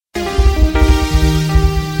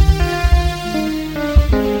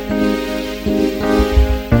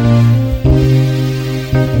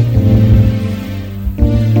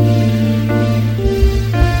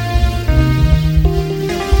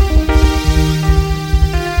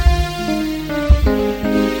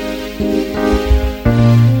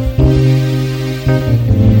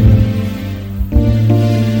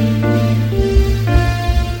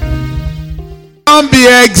name be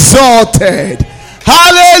exalted.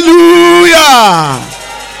 Hallelujah.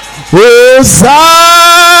 Hosanna.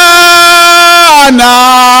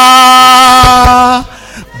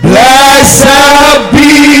 Blessed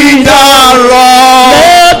be the rock.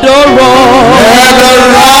 Let the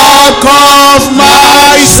rock of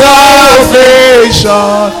my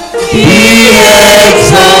salvation be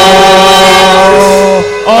exalted.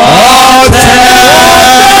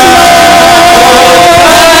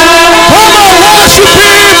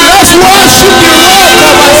 Let's worship the Lord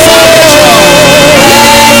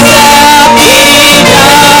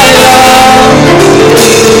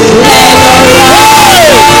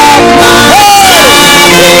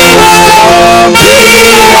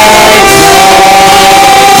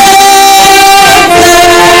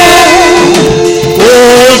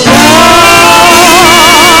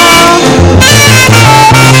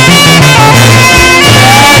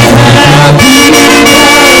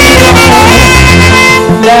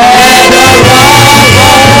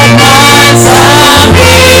of our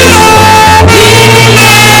salvation.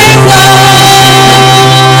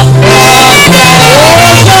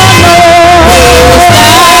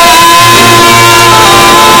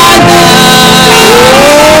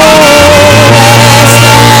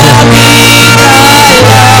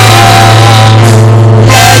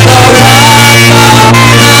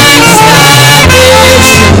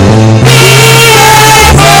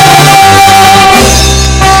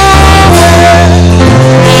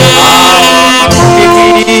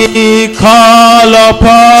 Call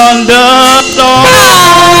upon the Lord.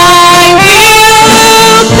 I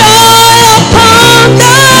will call upon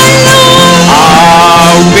the Lord. I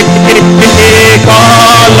will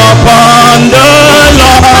call upon the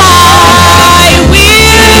Lord. I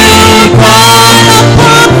will call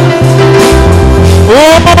upon.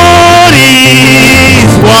 Oh,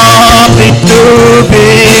 He's wanting to be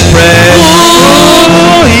praised.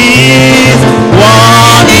 Oh, He's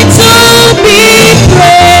wanting to be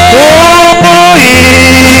praised. Oh,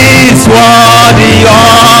 He's worthy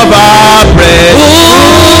of our praise. Oh,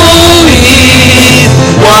 He's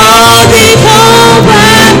worthy of our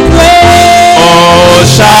praise. Oh,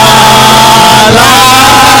 shall I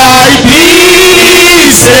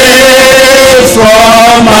be saved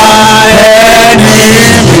from my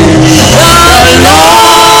enemies?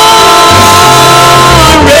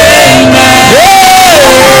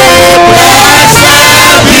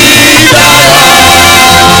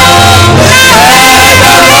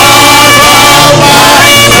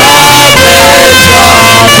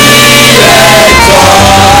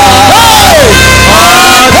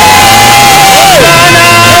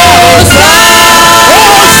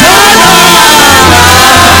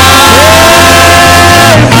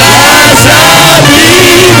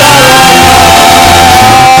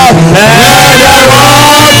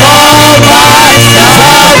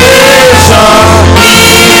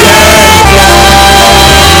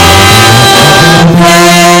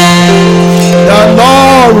 The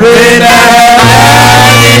Lord reigneth.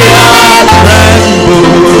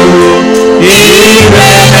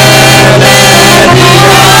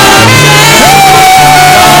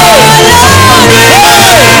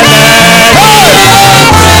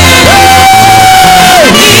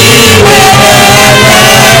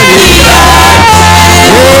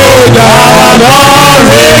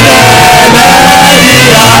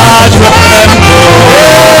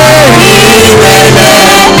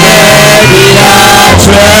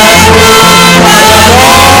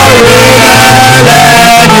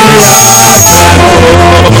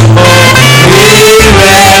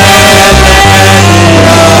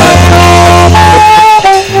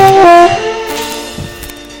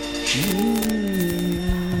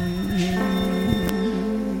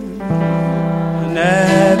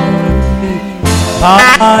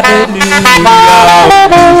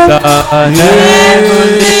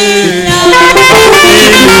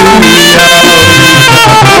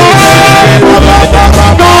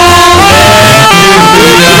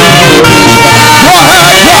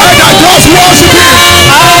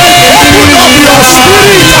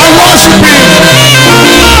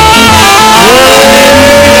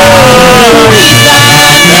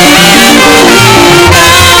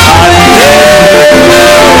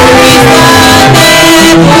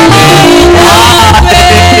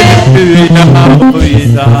 be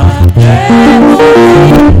the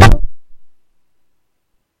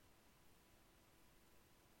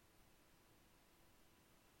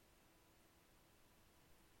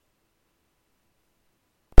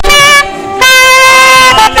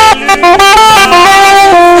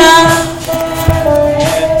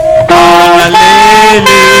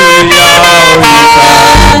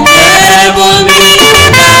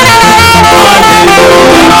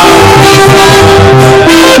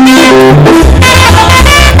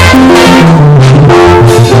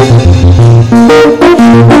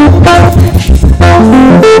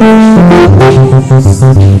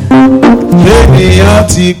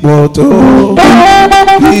ti pọ̀ tó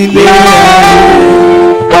ilé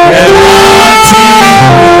ẹ rántí.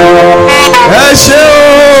 Ẹ ṣé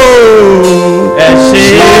o, ẹ ṣé.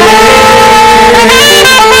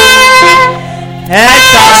 Ẹ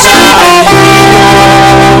ṣàṣà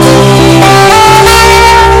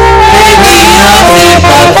ènìyàn ti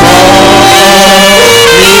pọ̀ tó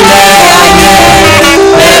ilé ayé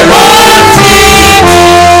ẹ rántí.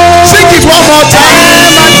 Sing it one more time.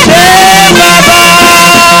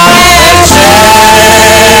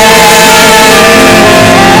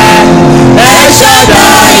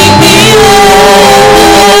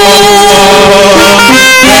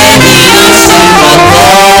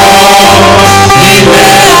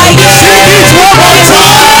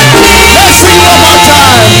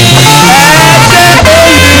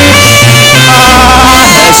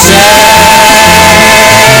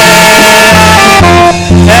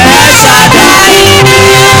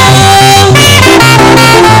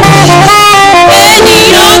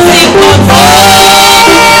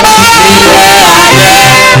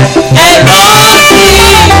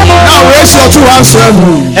 Two hands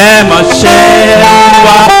seven. Ẹ mà ṣe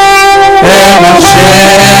wá, ẹ mà ṣe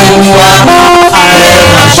wá, ẹ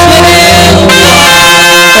mà ṣe wá,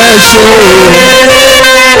 ẹ ṣe,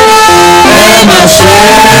 ẹ mà ṣe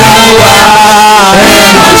wá, ẹ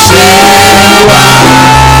mà ṣe wá,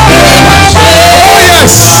 ẹ mà ṣe. Oh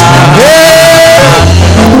yes.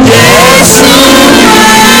 Jésù.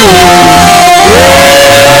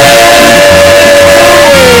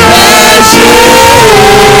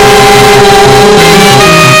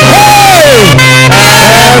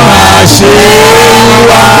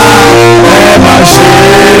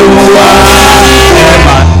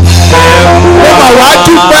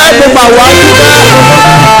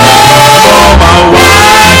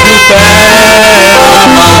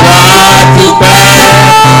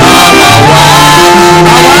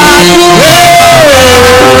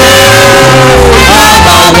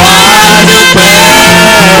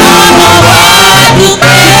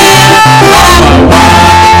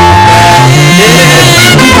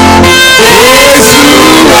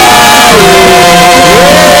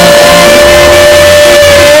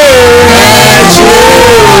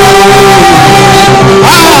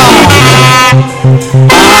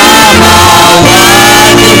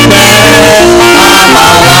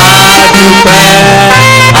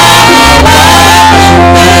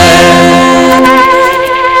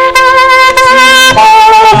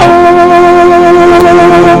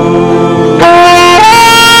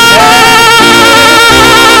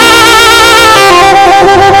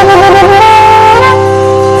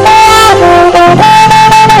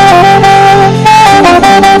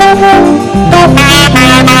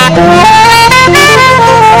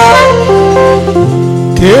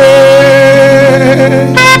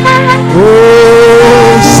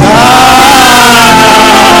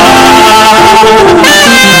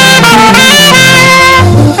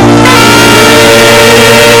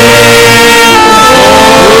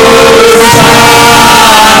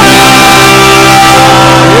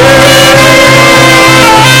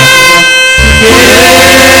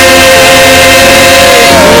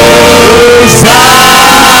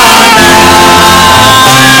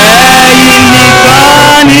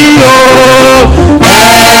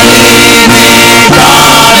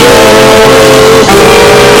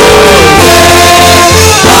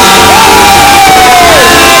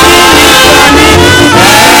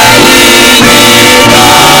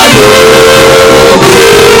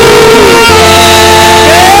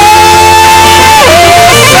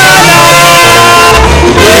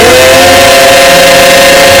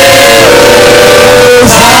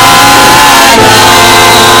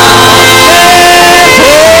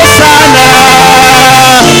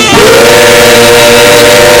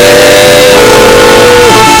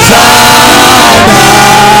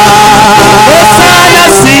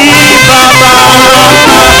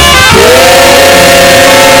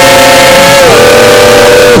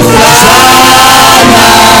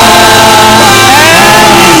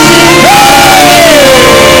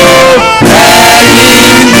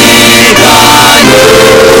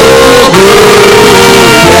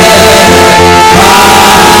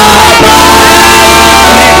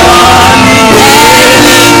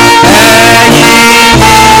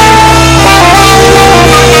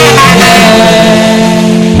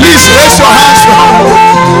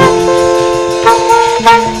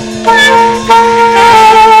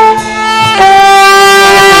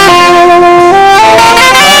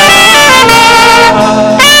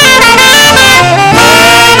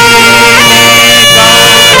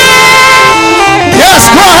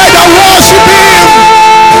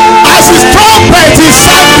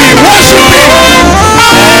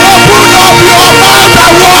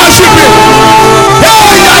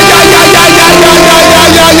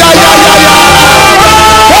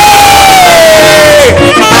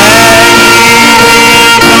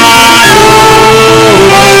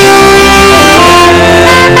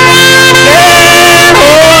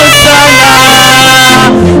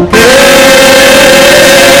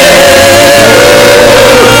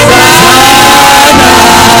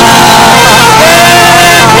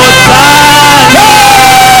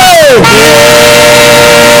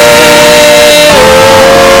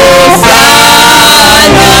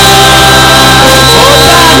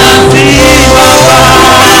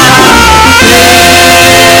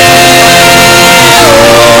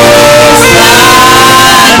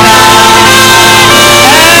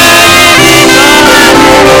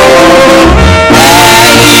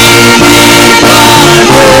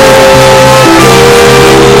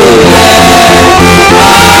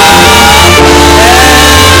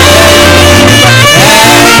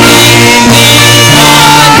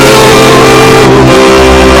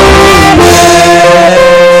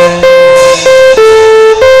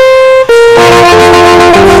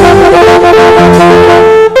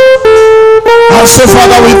 So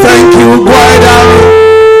Father, we thank you. Go ahead and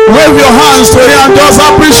wave your hands to him and just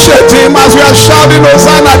appreciate him as we are shouting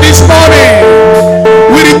Hosanna this morning.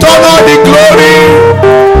 We return all the glory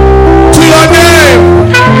to your name.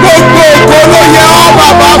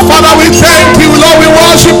 Father, we thank you. Lord, we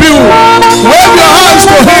worship you. Wave your hands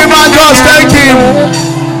to him and just thank him.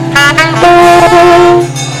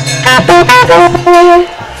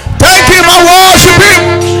 Thank him and worship him.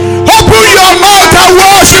 Open your mouth and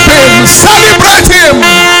worship him. Celebrate him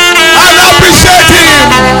and appreciate him.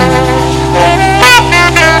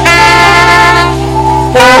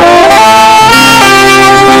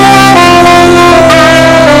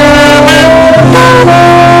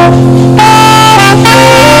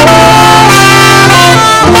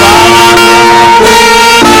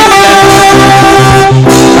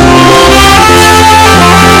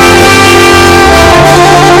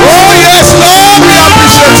 Oh yes, Lord, we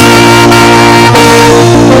appreciate you.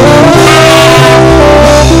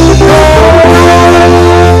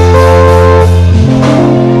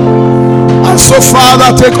 And so,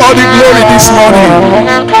 Father, take all the glory this morning.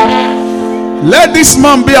 Let this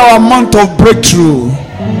month be our month of breakthrough,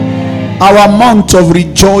 our month of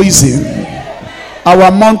rejoicing,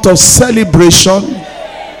 our month of celebration,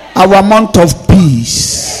 our month of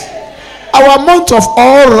peace, our month of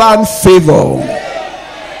all-round favor.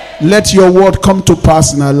 Let your word come to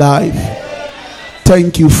pass in our life.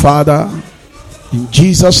 Thank you, Father. In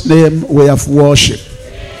Jesus' name we have worship.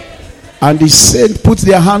 And the saints put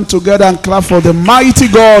their hand together and clap for the mighty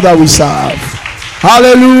God that we serve.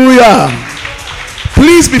 Hallelujah.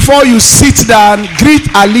 Please, before you sit down, greet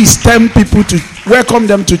at least 10 people to welcome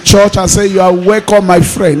them to church and say, you are welcome, my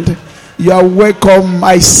friend. You are welcome.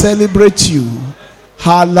 I celebrate you.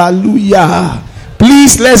 Hallelujah.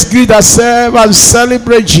 Please, let's greet ourselves and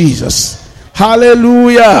celebrate Jesus.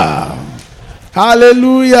 Hallelujah.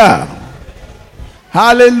 Hallelujah.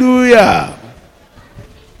 Hallelujah.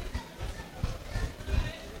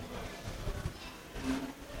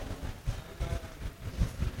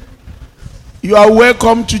 You are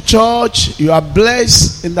welcome to church. You are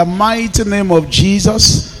blessed in the mighty name of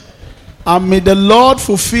Jesus. And may the Lord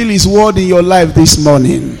fulfill his word in your life this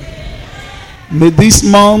morning. May this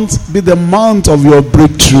month be the month of your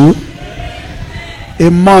breakthrough, a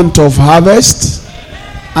month of harvest,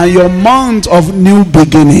 and your month of new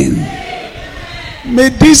beginning. May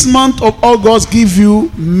this month of August give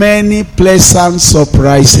you many pleasant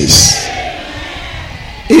surprises.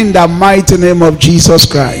 In the mighty name of Jesus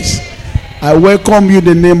Christ. I welcome you in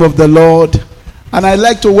the name of the Lord. And I'd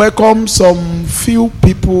like to welcome some few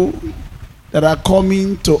people that are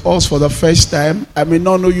coming to us for the first time. I may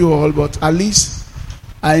not know you all, but at least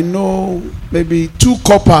I know maybe 2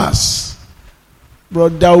 coppers,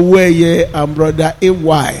 Brother Weye and Brother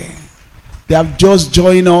AY. They have just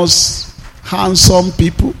joined us. Handsome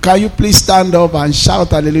people. Can you please stand up and shout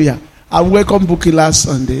hallelujah? I welcome Buki last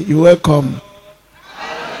Sunday. You're welcome.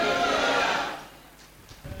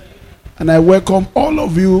 And I welcome all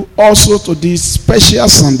of you also to this special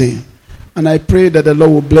Sunday. And I pray that the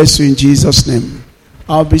Lord will bless you in Jesus' name.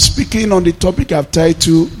 I'll be speaking on the topic I've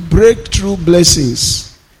titled Breakthrough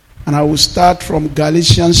Blessings. And I will start from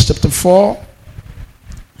Galatians chapter 4,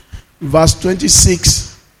 verse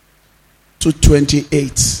 26 to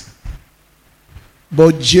 28.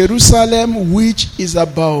 But Jerusalem which is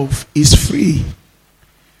above is free,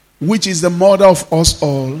 which is the mother of us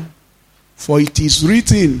all. For it is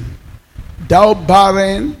written, Thou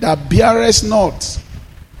barren that bearest not,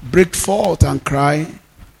 break forth and cry,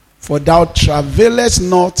 for thou travailest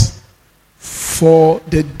not, for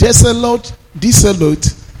the desolate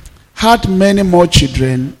had many more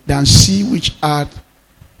children than she which had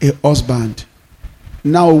a husband.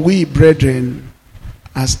 Now we, brethren,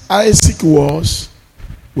 as Isaac was,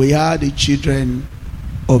 we are the children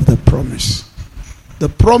of the promise. The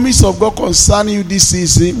promise of God concerning you this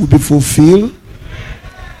season will be fulfilled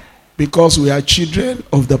because we are children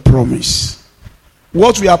of the promise.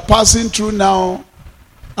 What we are passing through now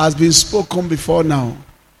has been spoken before now.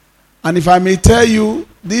 And if I may tell you,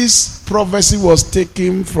 this prophecy was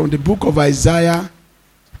taken from the book of Isaiah,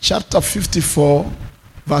 chapter 54,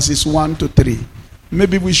 verses 1 to 3.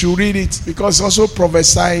 Maybe we should read it because it's also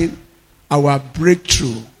prophesying our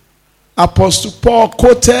breakthrough. Apostle Paul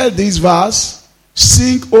quoted this verse,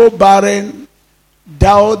 Sing, O barren,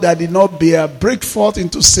 thou that did not bear, break forth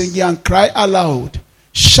into singing and cry aloud.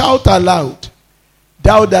 Shout aloud,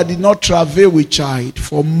 thou that did not travail with child.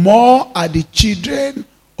 For more are the children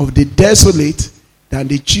of the desolate than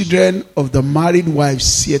the children of the married wife,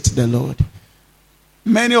 saith the Lord.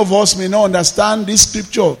 Many of us may not understand this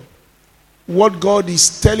scripture. What God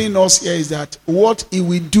is telling us here is that what he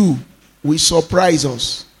will do will surprise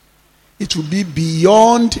us. It will be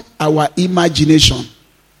beyond our imagination.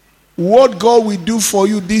 What God will do for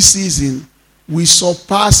you this season will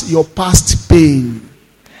surpass your past pain.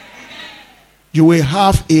 You will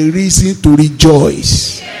have a reason to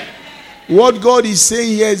rejoice. What God is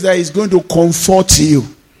saying here is that He's going to comfort you.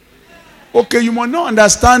 Okay, you might not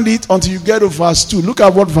understand it until you get to verse 2. Look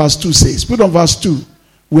at what verse 2 says. Put on verse 2.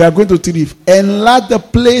 We are going to read. Enlarge the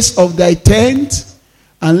place of thy tent,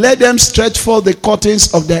 and let them stretch forth the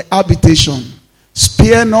curtains of thy habitation.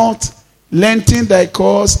 Spare not, lengthen thy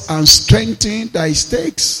cords, and strengthen thy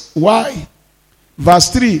stakes. Why? Verse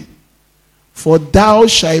 3. For thou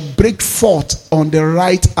shalt break forth on the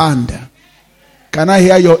right hand. Can I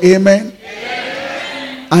hear your amen?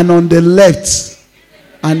 Amen. And on the left.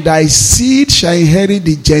 And thy seed shall inherit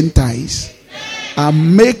the Gentiles,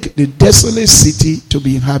 and make the desolate city to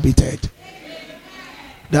be inhabited.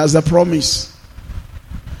 That's the promise.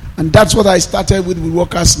 And that's what I started with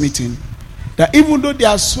workers' meeting. That even though there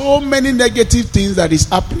are so many negative things that is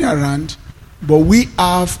happening around, but we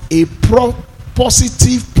have a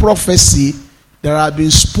positive prophecy that has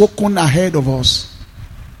been spoken ahead of us.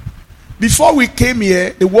 Before we came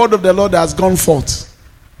here, the word of the Lord has gone forth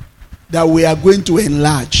that we are going to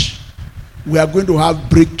enlarge. We are going to have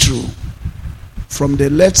breakthrough. From the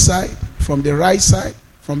left side, from the right side,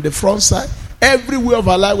 from the front side. Everywhere of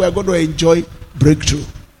our life we are going to enjoy breakthrough.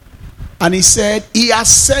 And he said, he has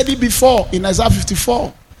said it before in Isaiah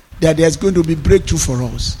 54, that there's going to be breakthrough for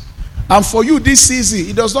us. And for you this season,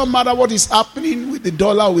 it does not matter what is happening with the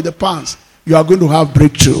dollar or with the pounds. You are going to have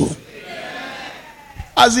breakthrough.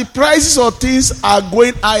 As the prices of things are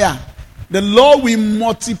going higher, the Lord will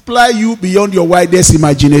multiply you beyond your widest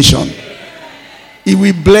imagination. He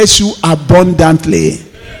will bless you abundantly.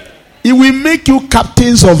 He will make you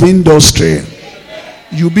captains of industry.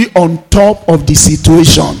 You'll be on top of the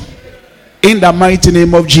situation. In the mighty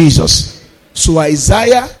name of Jesus. So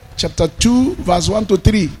Isaiah chapter 2 verse 1 to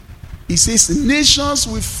 3. He says, nations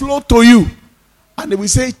will flow to you. And they will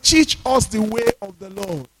say, teach us the way of the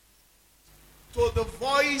Lord. To the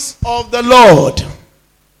voice of the Lord.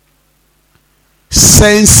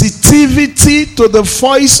 Sensitivity to the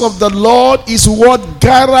voice of the Lord is what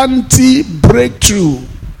guarantee breakthrough.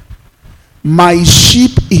 My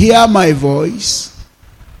sheep hear my voice.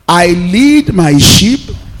 I lead my sheep.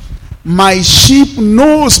 My sheep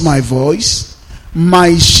knows my voice.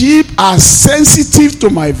 My sheep are sensitive to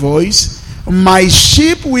my voice. My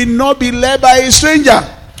sheep will not be led by a stranger.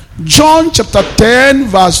 John chapter 10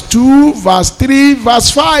 verse 2, verse 3,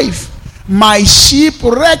 verse 5. My sheep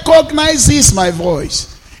recognizes my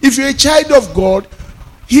voice. If you're a child of God,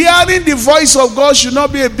 hearing the voice of God should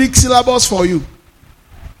not be a big syllabus for you.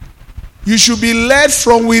 You should be led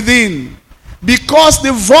from within. Because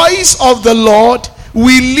the voice of the Lord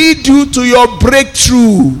will lead you to your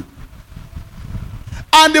breakthrough.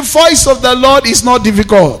 And the voice of the Lord is not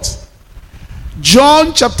difficult.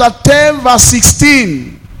 John chapter 10 verse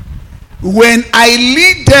 16. When I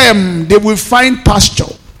lead them, they will find pasture.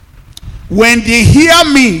 When they hear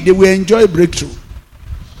me, they will enjoy breakthrough.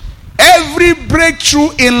 Every breakthrough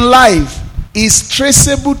in life is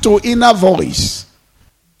traceable to inner voice.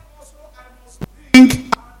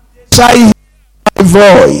 Shall hear my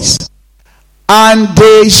voice, and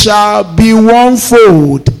they shall be one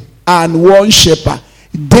fold and one shepherd.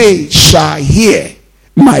 They shall hear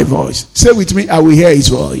my voice. Say with me, I will hear his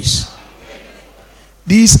voice.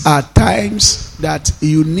 These are times that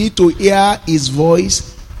you need to hear his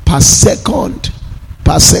voice per second.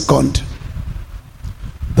 Per second.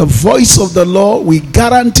 The voice of the Lord will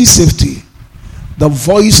guarantee safety. The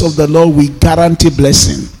voice of the Lord will guarantee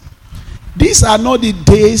blessing. These are not the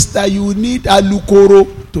days that you need a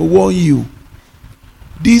lukoro to warn you.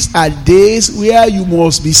 These are days where you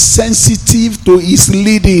must be sensitive to his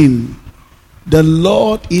leading. The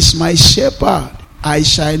Lord is my shepherd. I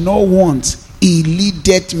shall not want. He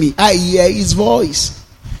leadeth me. I hear his voice.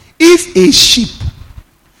 If a sheep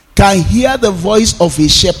can hear the voice of a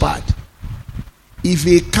shepherd, if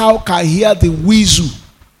a cow can hear the whistle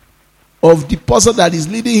of the person that is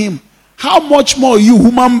leading him, how much more you,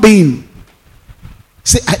 human being?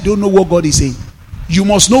 Say, I don't know what God is saying. You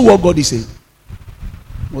must know what God is saying.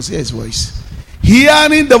 You must hear his voice.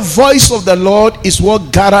 Hearing the voice of the Lord is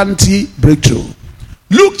what guarantee breakthrough.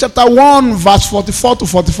 Luke chapter 1 verse 44 to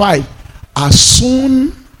 45. As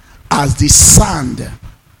soon as the sound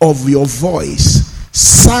of your voice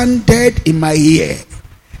sounded in my ear,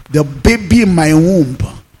 the baby in my womb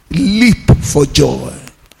leap for joy.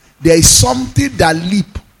 There is something that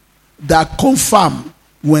leap, that confirm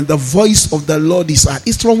when the voice of the Lord is heard.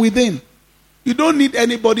 It's from within. You don't need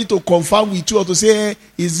anybody to confirm with you or to say, hey,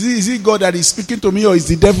 is it God that is speaking to me or is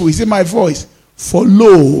the devil? Is it my voice? For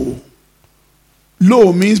lo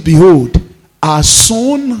means behold, as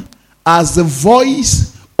soon as the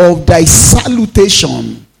voice of thy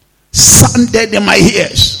salutation sounded in my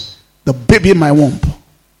ears, the baby in my womb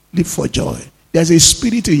leaped for joy. There's a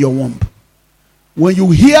spirit in your womb. When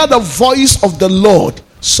you hear the voice of the Lord,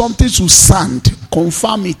 something should sound.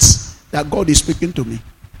 Confirm it that God is speaking to me.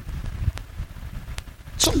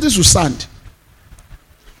 Something should sound.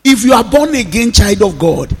 If you are born again child of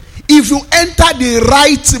God, if you enter the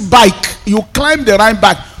right bike, you climb the right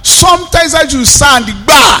bike, sometimes as you sound,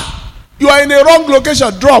 bah, you are in a wrong location,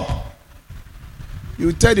 drop.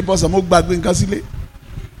 You tell the boss, I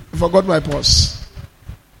forgot my purse.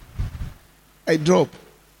 I drop.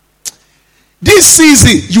 This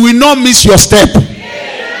season, you will not miss your step.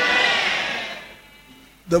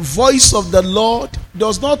 The voice of the Lord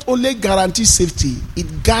does not only guarantee safety,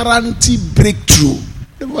 it guarantees breakthrough.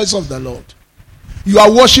 The voice of the Lord. You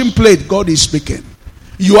are washing plate, God is speaking.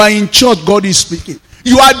 You are in church, God is speaking.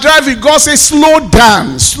 You are driving, God says, slow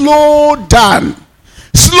down, slow down.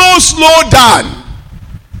 Slow down.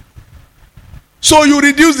 So you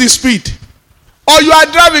reduce the speed. Or you are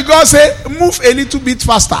driving, God says, move a little bit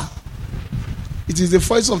faster. It is the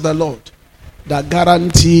voice of the Lord that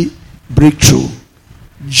guarantees breakthrough.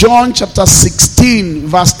 John chapter 16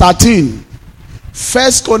 verse 13.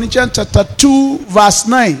 1 Corinthians chapter 2 verse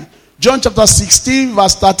 9. John chapter 16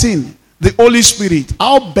 verse 13. The Holy Spirit.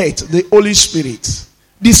 I'll bet the Holy Spirit.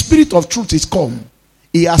 The Spirit of truth is come.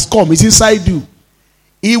 He has come. It's inside you.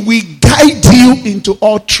 He will guide you into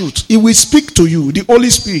all truth. He will speak to you. The Holy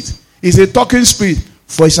Spirit is a talking spirit.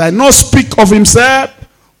 For he shall not speak of himself,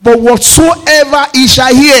 but whatsoever he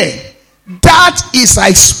shall hear, that is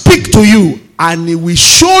I speak to you, and he will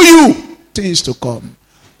show you things to come.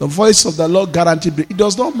 The voice of the Lord guaranteed. It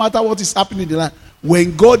does not matter what is happening in the land.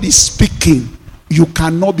 When God is speaking, you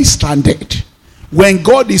cannot be stranded. When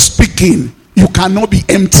God is speaking, you cannot be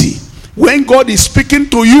empty. When God is speaking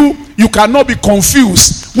to you, you cannot be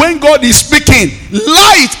confused. When God is speaking,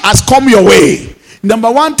 light has come your way.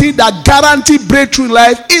 Number one thing that guarantees breakthrough in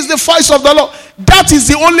life is the voice of the Lord. That is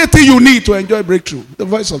the only thing you need to enjoy breakthrough. The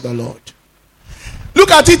voice of the Lord.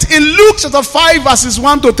 Look at it in Luke chapter 5 verses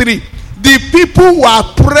 1 to 3. The people were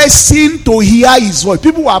pressing to hear his voice.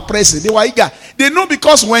 People were pressing. They were eager. They know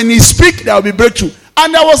because when he speaks, there will be breakthrough.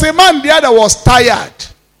 And there was a man there that was tired,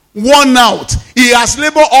 worn out. He has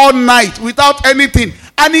labored all night without anything.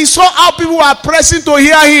 And he saw how people were pressing to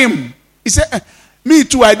hear him. He said, me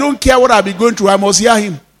too, I don't care what I'll be going through. I must hear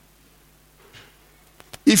him.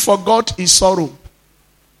 He forgot his sorrow.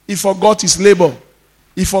 He forgot his labor.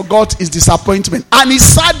 He forgot his disappointment. And he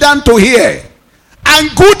sat down to hear.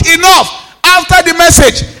 And good enough, after the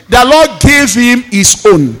message, the Lord gave him his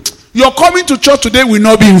own. Your coming to church today will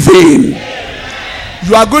not be in vain.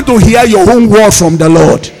 You are going to hear your own word from the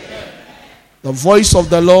Lord. The voice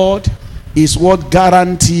of the Lord is what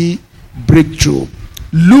guarantees breakthrough.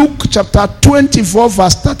 Luke chapter 24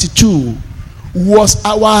 verse 32. Was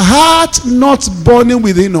our heart not burning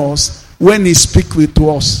within us when he speaks to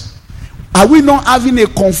us? Are we not having a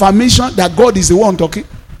confirmation that God is the one talking?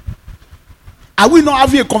 Are we not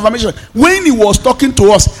having a confirmation? When he was talking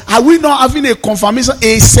to us, are we not having a confirmation,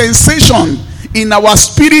 a sensation in our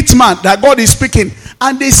spirit man that God is speaking?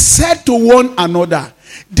 And they said to one another,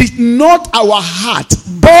 did not our heart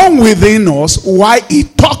burn within us while he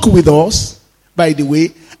talked with us, by the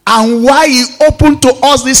way, and why he opened to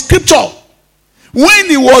us the scripture? When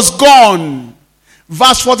he was gone,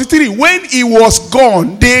 verse 43, when he was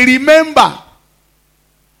gone, they remember.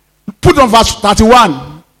 Put on verse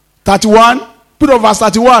 31. 31. Put on verse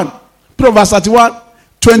 31. Put on verse 31.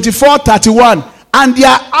 24, 31. And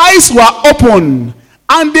their eyes were open,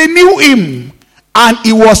 and they knew him, and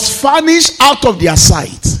he was vanished out of their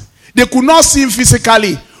sight. They could not see him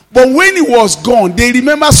physically, but when he was gone, they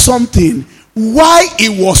remember something. Why he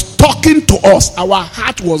was talking to us, our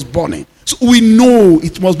heart was burning. So we know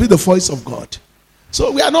it must be the voice of God.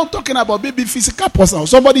 So we are not talking about maybe physical person,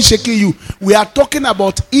 somebody shaking you. We are talking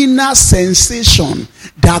about inner sensation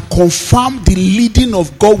that confirm the leading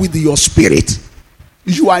of God with your spirit.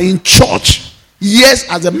 You are in church. Yes,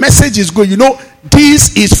 as the message is going, you know,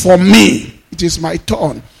 this is for me. It is my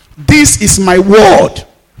turn. This is my word.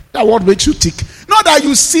 That word makes you tick. Not that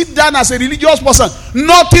you sit down as a religious person.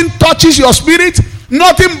 Nothing touches your spirit.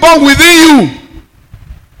 Nothing born within you.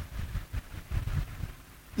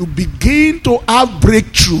 You begin to have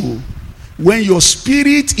breakthrough when your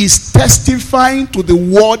spirit is testifying to the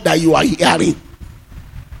word that you are hearing.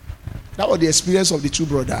 That was the experience of the two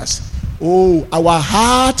brothers. Oh, our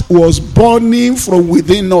heart was burning from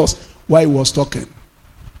within us while he was talking.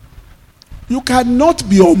 You cannot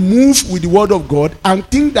be unmoved with the word of God and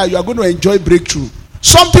think that you are going to enjoy breakthrough.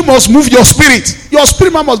 Something must move your spirit. Your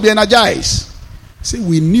spirit man must be energized. See,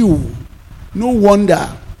 we knew. No wonder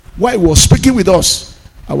while he was speaking with us,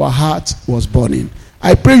 our heart was burning.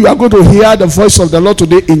 I pray you are going to hear the voice of the Lord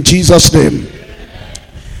today in Jesus' name.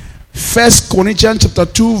 1 Corinthians chapter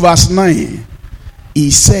 2 verse 9.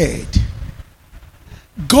 He said,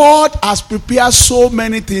 God has prepared so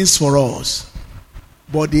many things for us,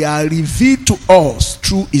 but they are revealed to us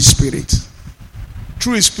through his spirit.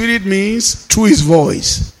 Through his spirit means through his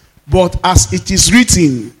voice. But as it is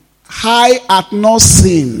written, eye hath not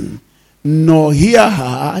seen, nor ear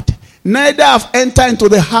heard, neither have entered into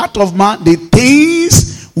the heart of man the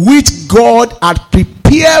things which God had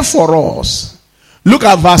prepared for us. Look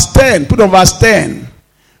at verse 10. Put on verse 10.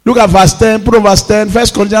 Look at verse 10. Put on verse 10. 1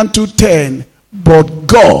 Corinthians 2:10. But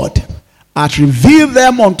God hath revealed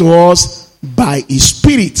them unto us by his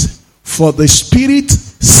Spirit. For the Spirit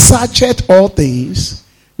searcheth all things,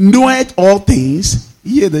 knoweth all things,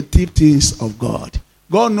 yea, the deep things of God.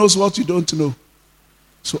 God knows what you don't know.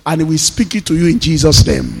 So, and he will speak it to you in Jesus'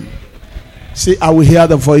 name. Say, I will hear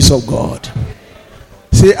the voice of God.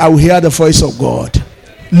 Say, I will hear the voice of God.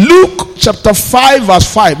 Luke chapter 5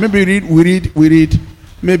 verse 5. Maybe we read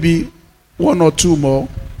maybe one or two more.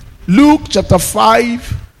 Luke chapter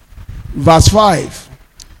 5 verse 5.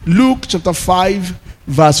 Luke chapter 5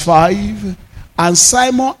 verse 5. And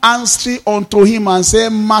Simon answered unto him and said,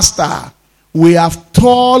 Master, we have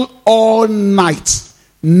toiled all night,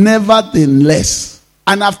 nevertheless,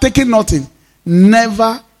 and have taken nothing.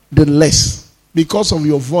 Nevertheless, because of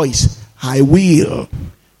your voice, I will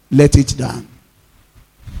let it down.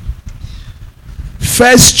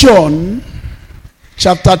 1 John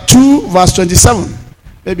chapter 2 verse 27.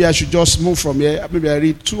 Maybe I should just move from here. Maybe I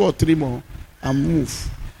read 2 or 3 more and move.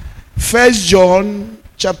 1 John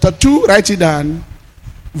chapter 2, write it down.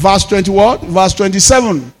 Verse 20 what? Verse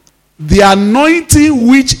 27. The anointing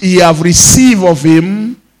which ye have received of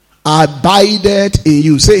him abideth in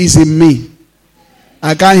you. Say, is in me.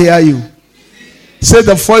 I can't hear you. Say,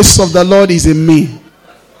 the voice of the Lord is in me.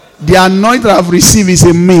 The anointing I have received is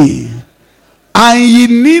in me. And ye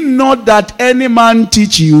need not that any man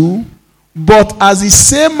teach you, but as the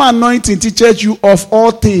same anointing teacheth you of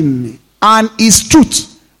all things, and is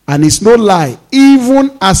truth, and is no lie,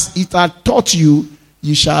 even as it had taught you,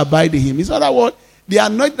 you shall abide in him. In other words, the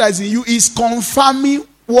anointing that is in you is confirming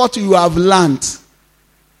what you have learned.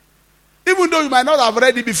 Even though you might not have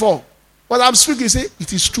read it before. But I'm speaking, say,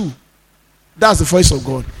 it is true. That's the voice of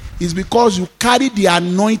God. It's because you carry the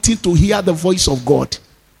anointing to hear the voice of God.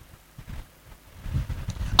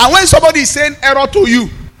 And when somebody is saying error to you,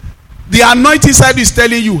 the anointing side is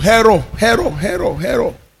telling you, error.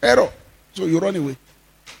 So you run away.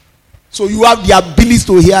 So you have the ability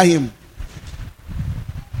to hear him.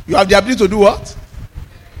 You have the ability to do what?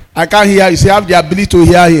 I can't hear you. So you have the ability to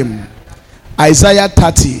hear him. Isaiah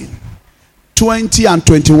 30, 20 and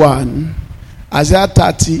 21. Isaiah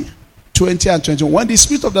 30, 20 and 21. When the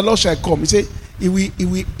Spirit of the Lord shall come, he said, he will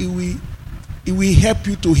help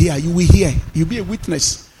you to hear. You will hear. You'll be a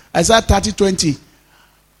witness. Isaiah 30, 20.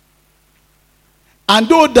 And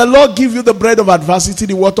though the Lord give you the bread of adversity,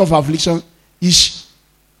 the water of affliction,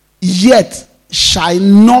 yet shall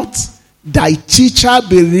not thy teacher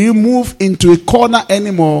be removed into a corner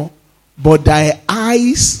anymore, but thy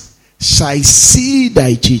eyes shall see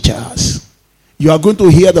thy teachers. You are going to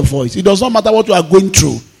hear the voice. It does not matter what you are going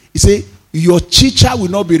through. He said, your teacher will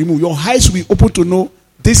not be removed. Your eyes will be open to know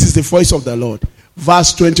this is the voice of the Lord.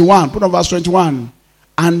 Verse 21. Put on verse 21.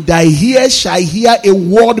 And thy ears shall hear a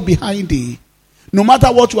word behind thee. No matter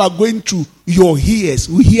what you are going through, your ears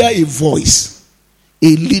will hear a voice,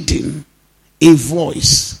 a leading, a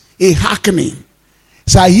voice, a hearkening.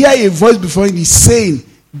 So I hear a voice before you saying,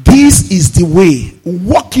 this is the way,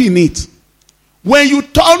 walk in it. When you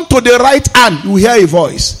turn to the right hand, you hear a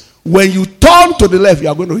voice. When you turn to the left, you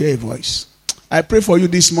are going to hear a voice. I pray for you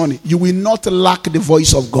this morning. You will not lack the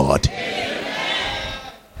voice of God.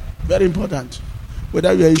 Amen. Very important.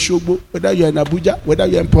 Whether you are in Shogbo, whether you are in Abuja, whether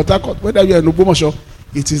you are in Port Harcourt, whether you are in Ogbomoso,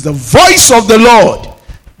 it is the voice of the Lord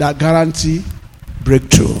that guarantees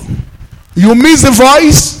breakthrough. You miss the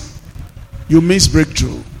voice, you miss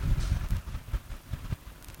breakthrough.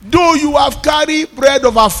 Though you have carried bread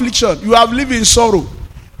of affliction, you have lived in sorrow.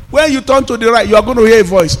 When you turn to the right, you are going to hear a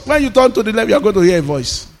voice. When you turn to the left, you are going to hear a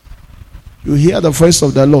voice. You hear the voice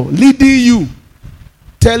of the Lord leading you,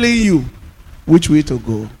 telling you which way to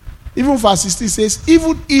go. Even verse 16 says,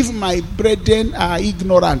 even if my brethren are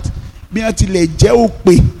ignorant,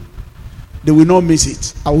 They will not miss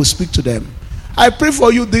it. I will speak to them. I pray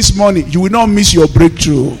for you this morning. You will not miss your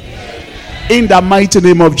breakthrough. In the mighty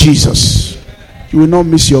name of Jesus. You will not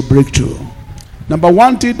miss your breakthrough. Number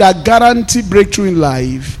one thing that guarantees breakthrough in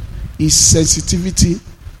life is sensitivity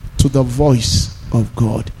to the voice of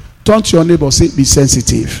God. Turn to your neighbor, say, be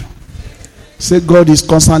sensitive. Say, God is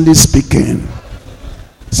constantly speaking.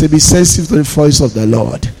 Say, be sensitive to the voice of the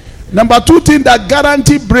Lord. Number two thing that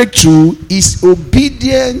guarantees breakthrough is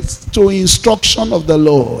obedience to instruction of the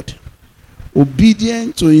Lord.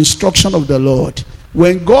 Obedience to instruction of the Lord.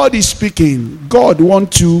 When God is speaking, God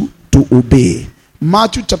wants you to obey.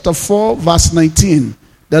 Matthew chapter 4 verse 19.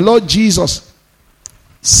 The Lord Jesus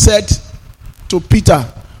said to Peter,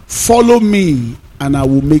 follow me and I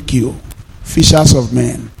will make you fishers of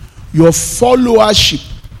men. Your followership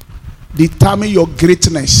determines your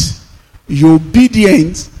greatness. Your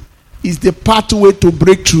obedience is the pathway to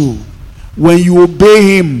breakthrough. When you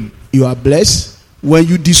obey him, you are blessed. When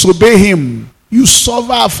you disobey him, you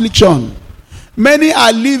suffer affliction. Many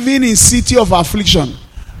are living in city of affliction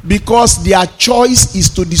because their choice is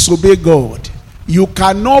to disobey God. You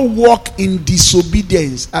cannot walk in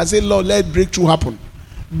disobedience and say, Lord, let breakthrough happen.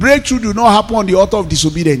 Breakthrough do not happen on the altar of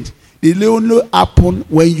disobedience. They only happen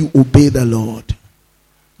when you obey the Lord.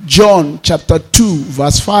 John chapter 2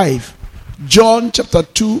 verse 5. John chapter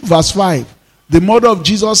 2 verse 5. The mother of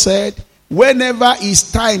Jesus said, whenever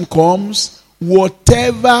his time comes,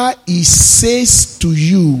 whatever he says to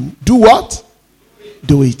you, do what?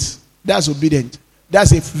 Do it. That's obedient.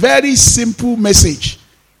 That's a very simple message.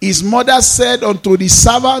 His mother said unto the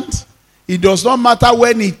servant, it does not matter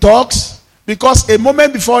when he talks, because a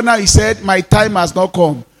moment before now he said, my time has not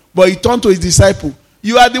come. But he turned to his disciple,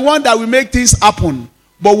 you are the one that will make things happen.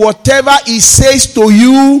 But whatever he says to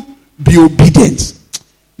you, be obedient.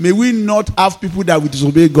 May we not have people that will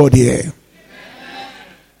disobey God here.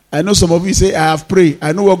 I know some of you say, I have prayed.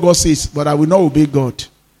 I know what God says, but I will not obey God.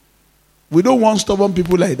 We don't want stubborn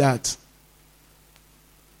people like that.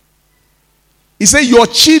 He said, your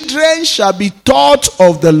children shall be taught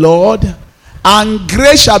of the Lord, and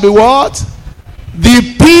grace shall be what?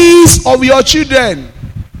 The peace of your children.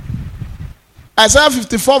 Isaiah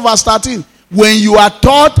 54 verse 13. When you are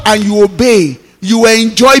taught and you obey, you will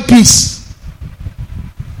enjoy peace.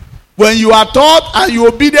 When you are taught and you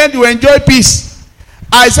are obedient, you will enjoy peace.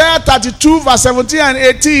 Isaiah 32 verse 17 and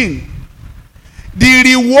 18. The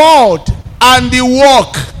reward and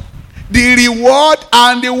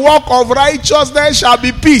the work of righteousness shall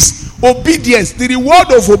be peace. Obedience. The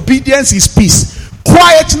reward of obedience is peace,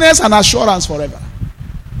 quietness and assurance forever.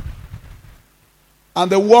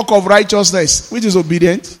 And the work of righteousness, which is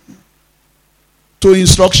obedient to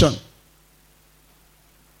instruction.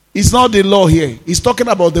 It's not the law here. It's talking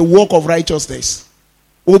about the work of righteousness.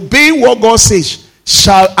 Obeying what God says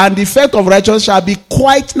and the effect of righteousness shall be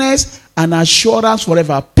quietness and assurance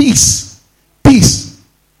forever. Peace. Peace.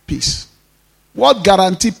 Peace. What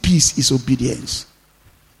guarantees peace is obedience.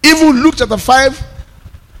 Even Luke chapter 5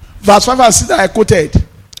 verse 5 and 6 that I quoted.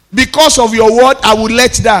 Because of your word I will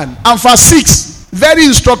let down. And verse 6, very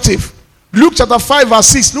instructive. Luke chapter 5 verse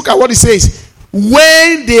 6, look at what it says.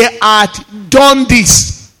 When they had done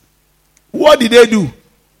this, what did they do?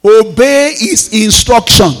 Obey his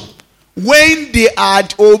instruction. When they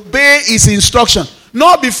had obeyed his instruction.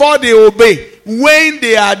 Not before they obey. When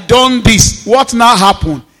they had done this, what now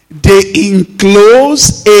happened? They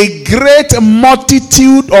enclosed a great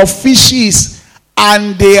multitude of fishes,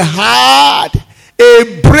 and they had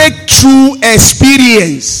a breakthrough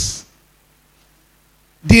experience.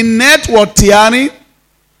 The net was tearing,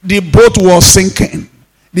 the boat was sinking.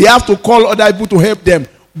 They have to call other people to help them,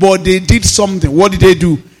 but they did something. What did they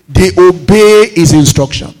do? They obey his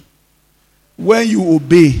instruction. When you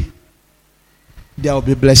obey, there will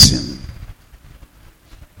be blessing.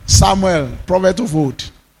 Samuel, prophet of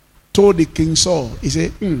old, told the king Saul, he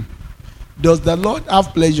said, does the Lord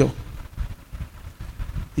have pleasure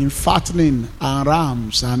in fattening and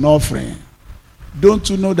rams and offering? Don't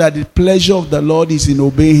you know that the pleasure of the Lord is in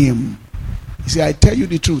obeying him? He said, I tell you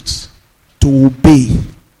the truth. To obey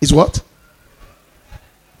is what?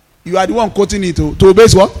 You are the one quoting it. To obey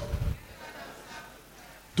is what?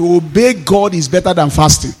 To obey God is better than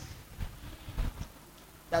fasting.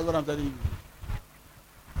 That's what I'm telling you.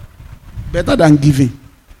 Better than giving.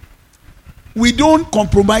 We don't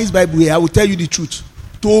compromise Bible here. I will tell you the truth.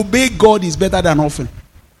 To obey God is better than offering.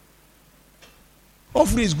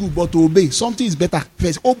 Offering is good, but to obey something is better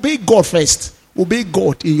first. Obey God first. Obey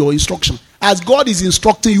God in your instruction. As God is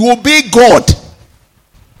instructing you, obey God.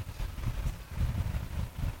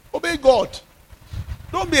 Obey God.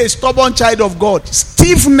 Don't be a stubborn child of God.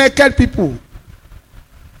 Stiff-necked people.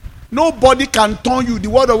 Nobody can turn you. The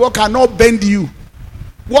word of God cannot bend you.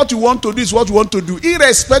 What you want to do is what you want to do,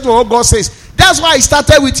 irrespective of what God says. That's why I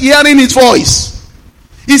started with hearing his voice.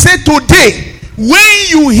 He said, today, when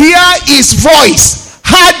you hear his voice,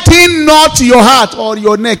 harden not your heart or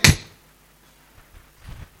your neck.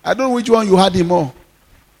 I don't know which one you harden more.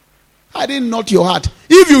 Harden not your heart.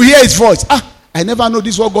 If you hear his voice, I never know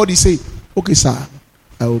this is what God is saying. Okay, sir,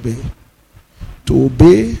 I obey. To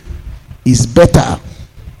obey is better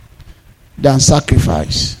than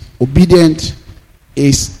sacrifice. Obedience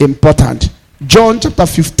is important. John chapter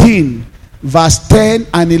 15, verse 10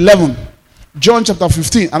 and 11. John chapter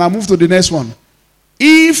 15, and I move to the next one.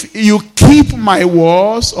 If you keep my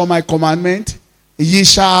words or my commandment, ye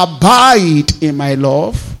shall abide in my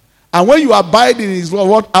love. And when you abide in his love,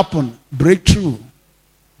 what happened? Breakthrough.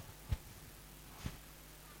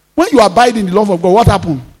 When you abide in the love of God, what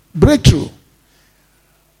happened? Breakthrough.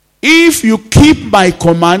 If you keep my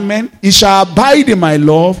commandment, ye shall abide in my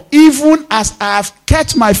love, even as I have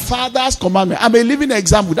kept my Father's commandment. I'm a living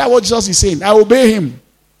example. That's what Jesus is saying. I obey him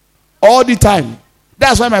all the time.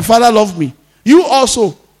 That's why my Father loved me. You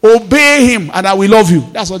also obey him and I will love you.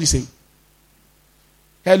 That's what he's saying.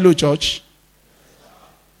 Hello, church.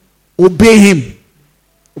 Obey him.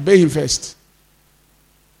 Obey him first.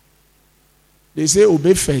 They say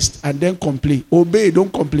obey first and then complain. Obey,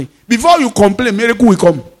 don't complain. Before you complain, miracle will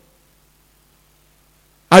come.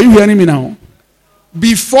 Are you hearing me now?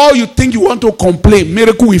 Before you think you want to complain,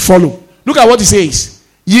 miracle will follow. Look at what he says.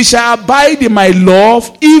 Ye shall abide in my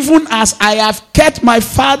love, even as I have kept my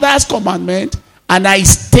Father's commandment, and I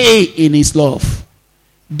stay in his love.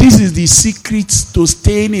 This is the secret to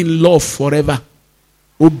staying in love forever.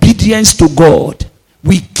 Obedience to God.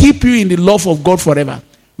 We keep you in the love of God forever.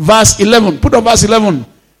 Verse 11. Put on verse 11.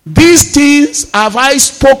 These things have I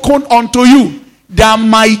spoken unto you, that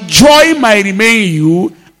my joy might remain in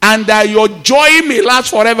you, and that your joy may last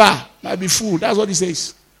forever. Might be full. That's what he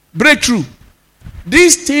says. Breakthrough.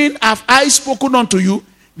 This thing have I spoken unto you,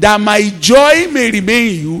 that my joy may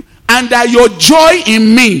remain in you, and that your joy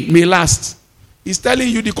in me may last. He's telling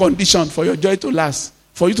you the condition for your joy to last,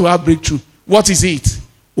 for you to have breakthrough. What is it?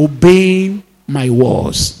 Obeying my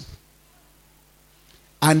words.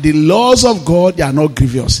 And the laws of God, they are not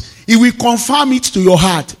grievous. He will confirm it to your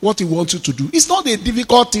heart, what he wants you to do. It's not a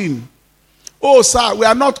difficult thing. Oh, sir, we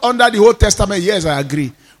are not under the Old Testament. Yes, I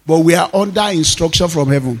agree. But we are under instruction from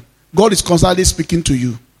heaven. God is constantly speaking to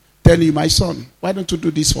you, telling you, my son, why don't you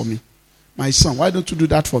do this for me? My son, why don't you do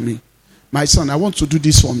that for me? My son, I want to do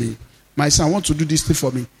this for me. My son, I want to do this thing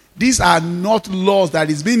for me. These are not laws that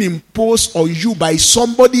is being imposed on you by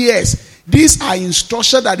somebody else. These are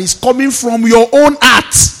instruction that is coming from your own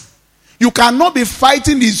heart. You cannot be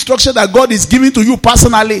fighting the instruction that God is giving to you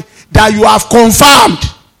personally, that you have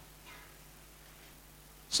confirmed.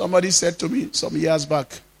 Somebody said to me some years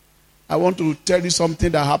back, I want to tell you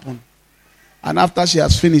something that happened. And after she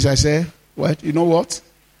has finished, I said, well, you know what?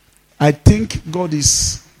 I think God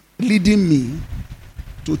is leading me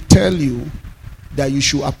to tell you that you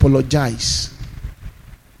should apologize.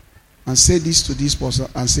 And say this to this person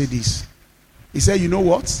and say this. He said, you know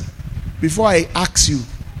what? Before I ask you,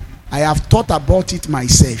 I have thought about it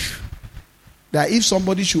myself. That if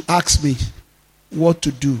somebody should ask me what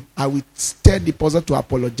to do, I will tell the person to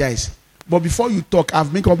apologize. But before you talk,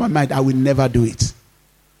 I've made up my mind, I will never do it.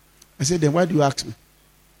 I said, then why do you ask me?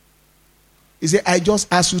 He said, I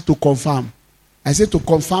just asked you to confirm. I said, to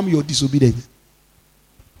confirm your disobedience.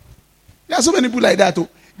 There are so many people like that.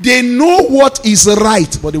 They know what is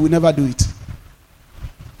right, but they will never do it.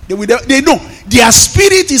 They know. Their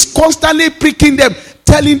spirit is constantly pricking them,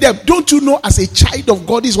 telling them, don't you know as a child of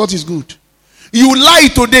God is what is good? You lie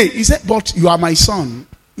today. He said, but you are my son.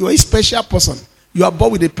 You are a special person. You are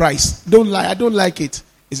born with a price. Don't lie. I don't like it.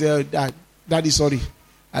 He said, Daddy, sorry.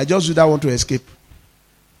 I just do that want to escape.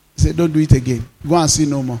 He said, don't do it again. Go and sin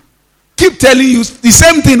no more. Keep telling you the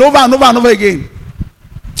same thing over and over and over again.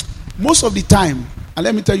 Most of the time, and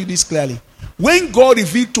let me tell you this clearly, when God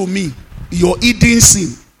revealed to me your hidden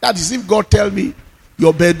sin, that is if God tell me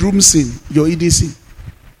your bedroom sin, your hidden sin,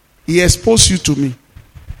 he exposed you to me.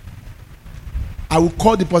 I will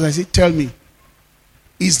call the person and say, tell me,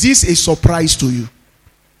 is this a surprise to you?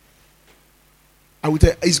 I will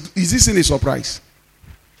tell, is this in a surprise?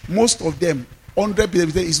 Most of them,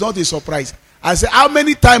 100%, it's not a surprise. I say, how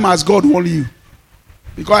many times has God warned you?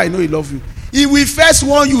 Because I know he loves you. He will first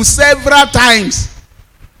warn you several times.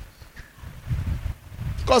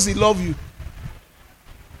 Because he loves you.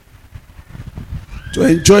 To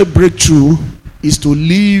enjoy breakthrough is to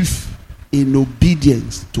live in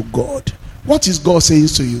obedience to God. What is God saying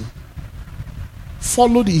to you?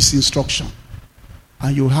 Follow his instruction.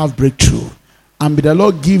 and you have breakthrough. And may the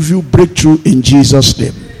Lord give you breakthrough in Jesus'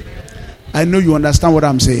 name. I know you understand what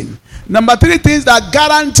I'm saying. Number 3 things that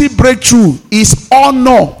guarantee breakthrough is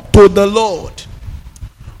honor to the Lord.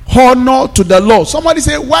 Honor to the Lord. Somebody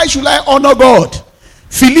say, why should I honor God?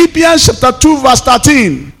 Philippians chapter 2 verse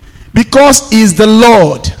 13. Because he is the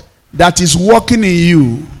Lord that is working in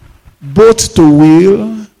you, both to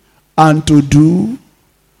will and to do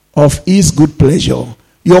of his good pleasure.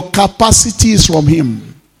 Your capacity is from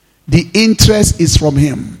him. The interest is from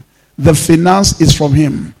him. The finance is from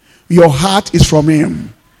him. Your heart is from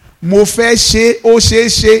him. Mo fẹ́ ṣe, ó ṣe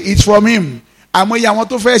ṣe, it's from him. Àmọ́ ìyá wọn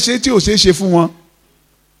tó fẹ́ ṣe tí ò ṣe ṣe fún wọn.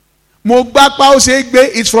 Mo gbápá ó ṣe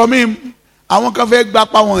gbé, it's from him. Àwọn kan fẹ́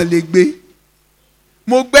gbápá wọn lè gbé.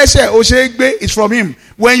 Mo gbẹ́sẹ̀ ó ṣe gbé, it's from him.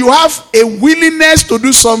 When you have a willingness to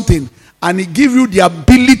do something and he give you the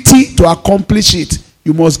ability to accomplish it,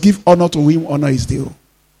 you must give honor to him. Honor is due.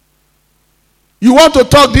 You want to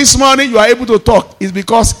talk this morning, you are able to talk. It's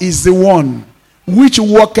because he's the one which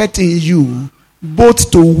worketh in you, both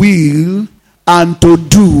to will and to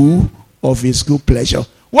do of his good pleasure.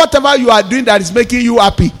 Whatever you are doing that is making you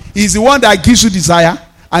happy, is the one that gives you desire,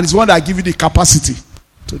 and is the one that gives you the capacity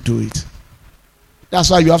to do it. That's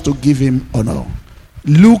why you have to give him honor.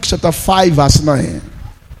 Luke chapter 5 verse 9.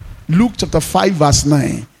 Luke chapter 5 verse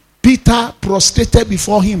 9. Peter prostrated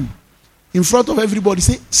before him in front of everybody.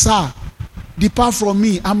 Say, sir, depart from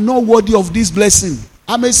me. I'm not worthy of this blessing.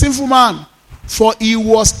 I'm a sinful man. For he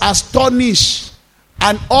was astonished,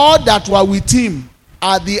 and all that were with him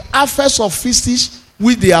at the affairs of feasts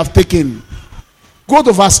which they have taken. Go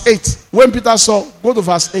to verse 8. When Peter saw, go to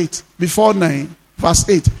verse 8. Before 9, verse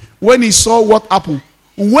 8. When he saw what happened.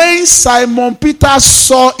 When Simon Peter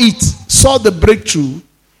saw it, saw the breakthrough,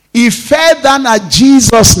 he fell down at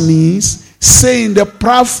Jesus' knees, saying,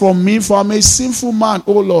 depart from me, for I'm a sinful man,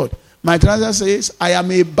 O Lord. My translation says, I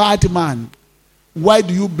am a bad man. Why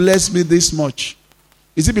do you bless me this much?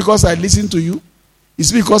 Is it because I listen to you?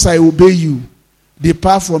 Is it because I obey you?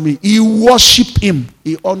 Depart from me. He worship him.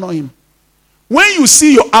 He honor him. When you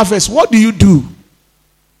see your harvest, what do?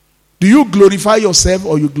 Do you glorify yourself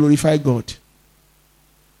or you glorify God?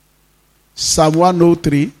 Psalm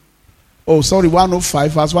 103.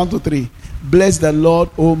 105 verse 1 to 3. Bless the Lord,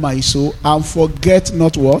 O my soul, and forget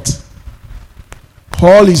not what?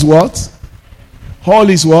 All is what? All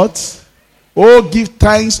is what? Oh, give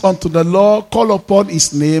thanks unto the Lord, call upon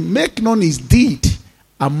his name, make known his deed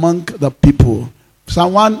among the people.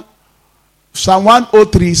 Psalm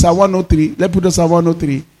 103, let's put on Psalm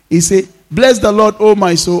 103. He said, bless the Lord, O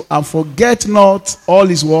my soul, and forget not all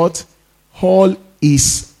his what? All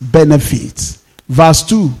his benefits. Verse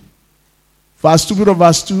 2. Verse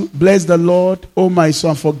 2, bless the Lord, O my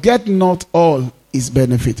soul, and forget not all his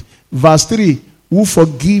benefits. Verse 3, who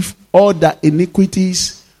forgive all thy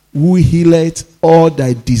iniquities, who healeth all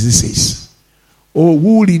thy diseases. Oh,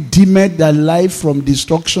 who redeemed thy life from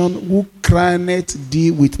destruction, who crowneth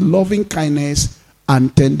thee with loving kindness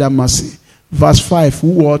and tender mercy. Verse 5,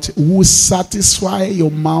 who satisfy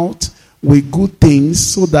your mouth with good things,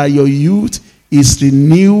 so that your youth is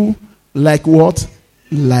renewed like what?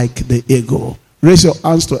 Like the eagle. Raise your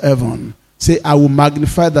hands to heaven. Say, I will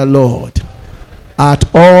magnify the Lord at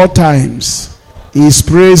all times. His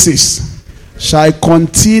praises shall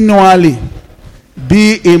continually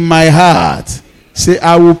be in my heart. Say,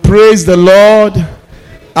 I will praise the Lord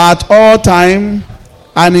at all time,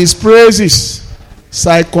 and his praises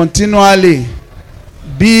shall continually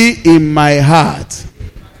be in my heart.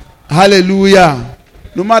 Hallelujah.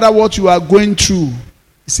 No matter what you are going through,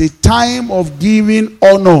 it's a time of giving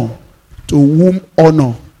honor to whom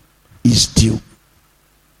honor is due.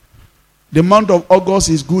 The month of August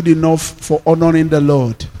is good enough for honoring the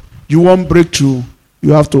Lord. You want breakthrough,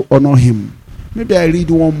 you have to honor him. Maybe I read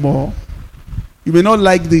one more. You may not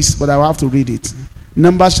like this, but I will have to read it.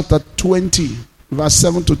 Numbers chapter 20, verse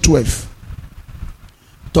 7 to 12.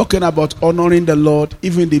 Talking about honoring the Lord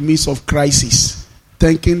even in the midst of crisis.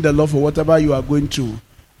 Thanking the Lord for whatever you are going through.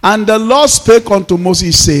 And the Lord spake unto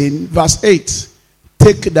Moses, saying, verse 8,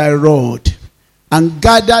 take thy rod, and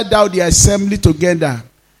gather thou the assembly together,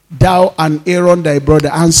 thou and Aaron thy brother,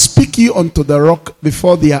 and speak ye unto the rock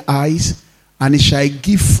before their eyes, and it shall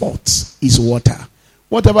give forth his water.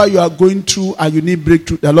 Whatever you are going through and you need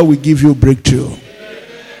breakthrough, the Lord will give you breakthrough.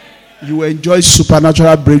 You will enjoy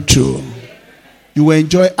supernatural breakthrough. You will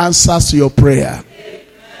enjoy answers to your prayer.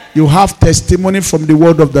 You have testimony from the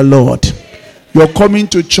word of the Lord. Your coming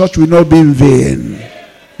to church will not be in vain.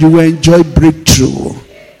 You will enjoy breakthrough.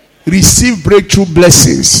 Receive breakthrough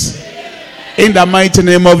blessings in the mighty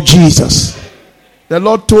name of Jesus. The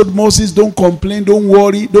Lord told Moses, don't complain, don't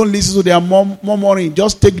worry, don't listen to their murmuring.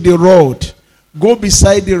 Just take the rod, go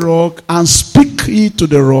beside the rock, and speak it to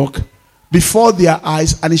the rock before their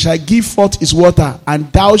eyes, and it shall give forth its water, and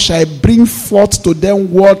thou shalt bring forth to them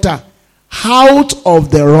water out of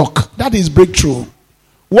the rock. That is breakthrough.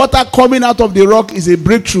 Water coming out of the rock is a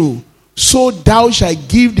breakthrough. So thou shalt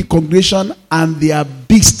give the congregation and their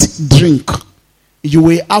beast drink. You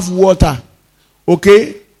will have water.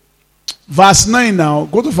 Okay? Verse 9 now.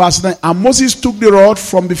 Go to verse 9. And Moses took the rod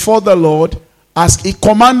from before the Lord as he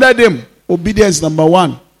commanded him. Obedience number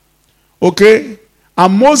 1. Okay?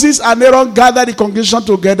 And Moses and Aaron gathered the congregation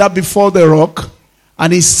together before the rock.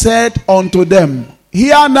 And he said unto them,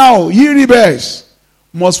 Hear now, ye rebels,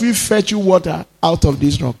 must we fetch you water out of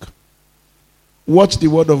this rock? Watch the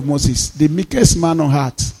word of Moses, the meekest man on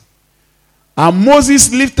earth. And Moses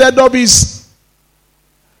lifted up his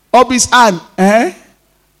hand,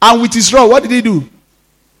 and with his rod, what did he do?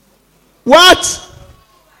 What?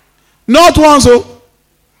 Not once. Oh.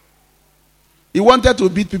 He wanted to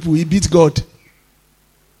beat people. He beat God.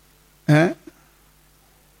 I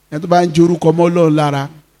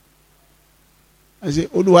say,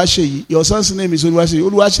 Oluwaseyi, your son's name is Oluwaseyi.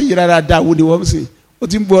 Oluwaseyi rara da wo ni wọ́n sìn. Ó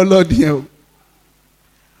ti ń bọ́ Lord yẹn o.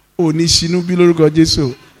 Ó ní sínú bí lórúkọ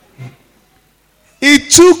Jésù. He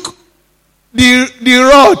took the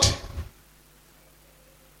rod.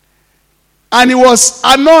 And he was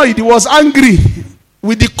annoyed. He was angry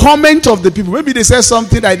with the comment of the people. Maybe they said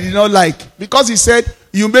something I did not like. Because he said,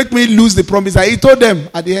 you make me lose the promise. And he told them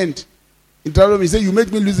at the end. He told them, he said, you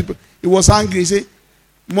make me lose the promise. He was angry. He said,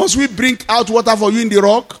 must we bring out water for you in the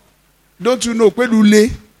rock? Don't you know?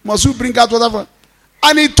 Must we bring out water for you?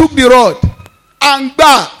 And he took the rod. And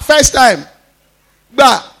first time.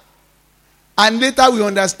 And later we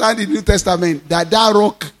understand in the New Testament that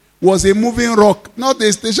rock was a moving rock. Not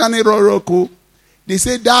a stationary rock. They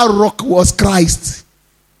say that rock was Christ.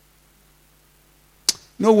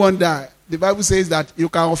 No wonder. The Bible says that you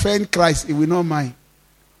can offend Christ. He will not mind.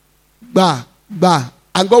 And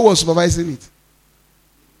God was supervising it.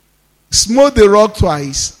 Smote the rock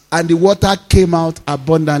twice, and the water came out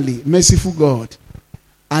abundantly. Merciful God.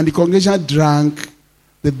 And the congregation drank,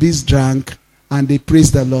 the beast drank, and they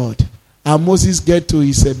praised the Lord. And Moses get to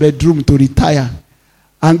his bedroom to retire.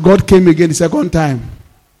 And God came again the second time.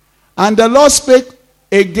 And the Lord spake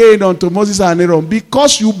again unto Moses and Aaron,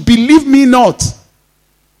 because you believe me not,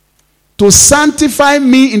 to sanctify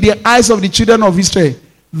me in the eyes of the children of Israel,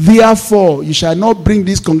 therefore you shall not bring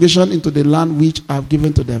this congregation into the land which I have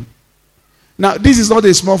given to them. Now, this is not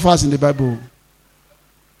a small fast in the Bible.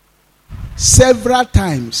 Several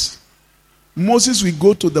times, Moses will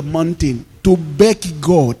go to the mountain to beg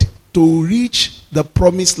God to reach the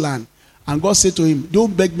promised land. And God said to him,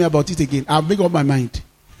 don't beg me about it again. I've made up my mind.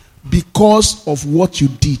 Because of what you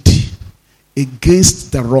did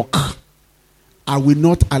against the rock, I will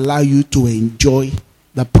not allow you to enjoy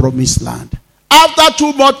the promised land. After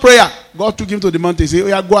 2 more prayer, God took him to the mountain and said, oh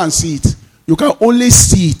yeah, go and see it. You can only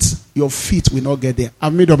see it. Your feet will not get there.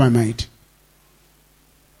 I've made up my mind.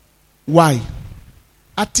 Why?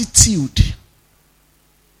 Attitude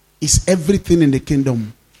is everything in the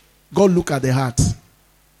kingdom. God look at the heart.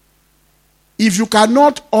 If you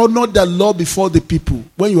cannot honor the law before the people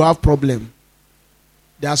when you have problem,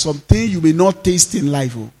 there are some things you may not taste in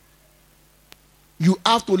life. Oh. You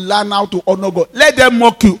have to learn how to honor God. Let them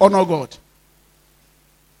mock you. Honor God.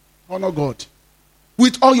 Honor God.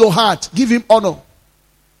 With all your heart, give him honor.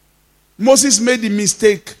 Moses made the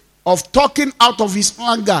mistake of talking out of his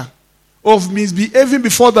anger, of misbehaving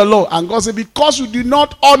before the Lord. And God said, because you did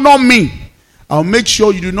not honor me, I'll make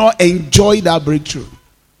sure you do not enjoy that breakthrough.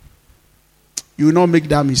 You will not make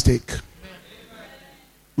that mistake.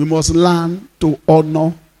 We must learn to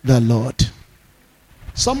honor the Lord.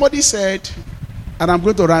 Somebody said, and I'm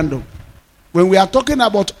going to random, when we are talking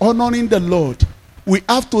about honoring the Lord, we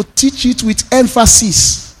have to teach it with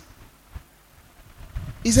emphasis.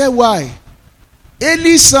 He said, why?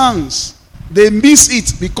 Early sons, they miss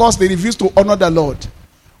it because they refuse to honor the Lord.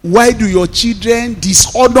 Why do your children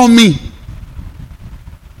dishonor me?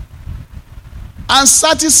 And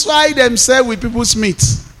satisfy themselves with people's meat.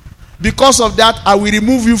 Because of that, I will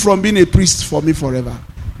remove you from being a priest for me forever.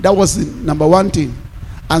 That was the number one thing.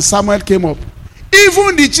 And Samuel came up.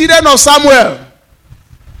 Even the children of Samuel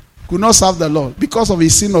could not serve the Lord because of a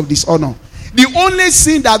sin of dishonor. The only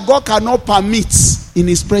sin that God cannot permit in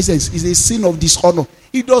his presence is a sin of dishonor.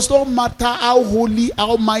 It does not matter how holy,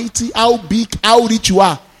 how mighty, how big, how rich you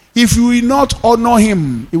are. If you will not honor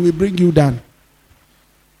him, he will bring you down.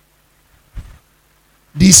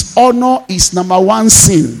 Dishonor is number one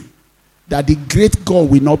sin that the great God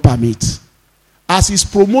will not permit. as he's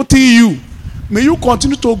promoting you, may you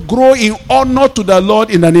continue to grow in honor to the Lord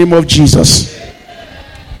in the name of Jesus.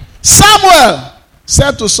 Samuel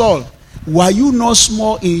said to Saul, were you not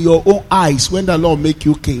small in your own eyes when the Lord make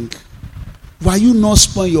you king? Were you not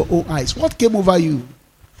small in your own eyes? What came over you?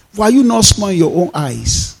 Were you not small in your own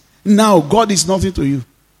eyes? Now God is nothing to you.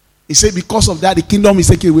 He said because of that the kingdom is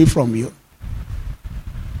taken away from you.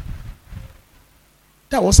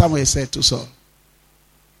 That was Samuel said to Saul.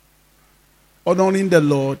 Honoring the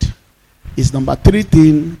Lord is number 3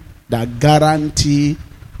 thing that guarantee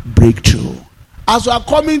breakthrough. As we are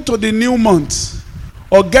coming to the new month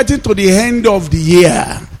or getting to the end of the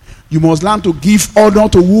year, you must learn to give honor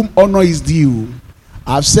to whom honor is due.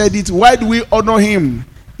 I've said it. Why do we honor him?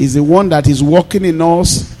 He's the one that is working in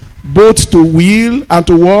us both to will and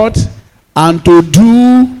to what? And to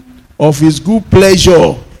do of his good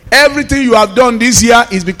pleasure. Everything you have done this year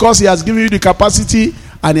is because he has given you the capacity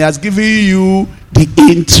and he has given you the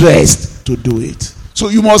interest to do it. So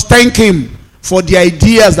you must thank him for the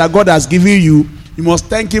ideas that God has given you. You must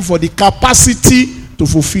thank him for the capacity to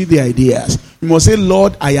fulfill the ideas. You must say,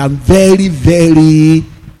 Lord, I am very, very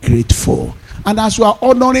grateful. And as you are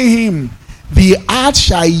honoring him, the earth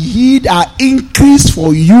shall yield an increase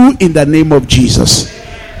for you in the name of Jesus.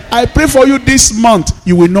 I pray for you this month,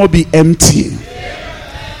 you will not be empty.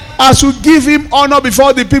 As you give him honor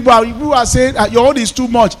before the people who are saying your own is too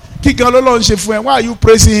much, why are you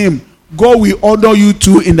praising him? God will honor you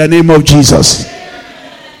too in the name of Jesus.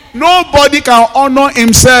 Nobody can honor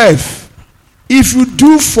himself. If you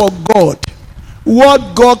do for God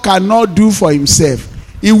what God cannot do for himself,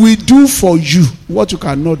 he will do for you what you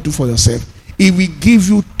cannot do for yourself. He will give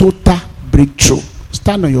you total breakthrough.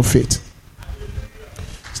 Stand on your feet.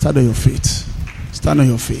 Stand on your feet. Stand on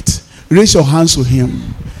your feet. Raise your hands to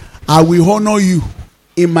him. I will honor you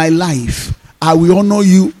in my life. I will honor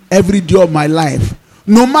you every day of my life.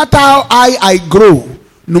 No matter how high I grow,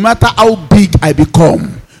 no matter how big I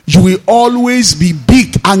become, you will always be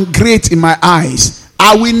big and great in my eyes.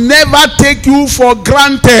 I will never take you for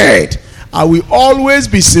granted. I will always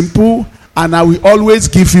be simple and I will always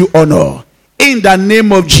give you honor. In the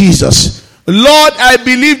name of Jesus. Lord, I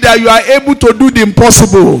believe that you are able to do the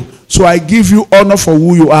impossible. So I give you honor for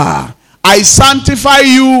who you are. I sanctify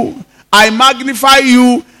you. I magnify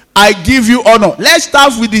you. I give you honor. Let's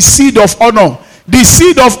start with the seed of honor. The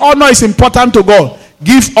seed of honor is important to God.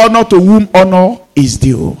 Give honor to whom honor is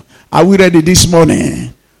due. Are we ready this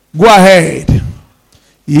morning? Go ahead.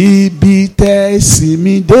 Ibi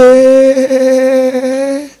tẹ́sìmí dé,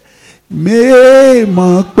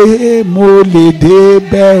 mọ̀ pé mo lè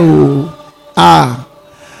débẹ̀ o.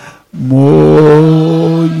 Mo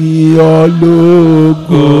yìn ọ́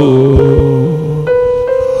lógo.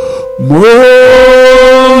 Mo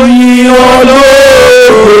yìn ọ́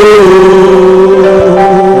lógo.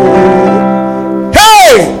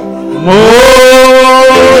 Hey! Mo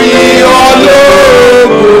yìn ọ́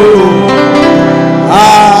lógo.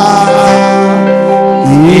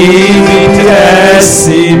 Ibi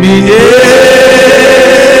tẹ́sìmí dé.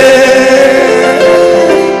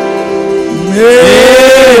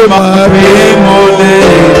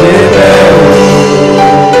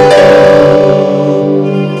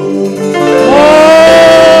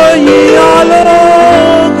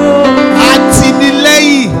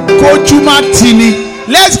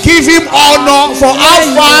 Let's give him honor for how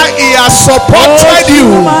far he has supported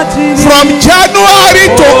you from January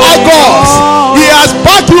to August. He has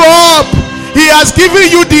backed you up. He has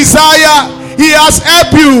given you desire. He has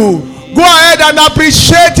helped you. Go ahead and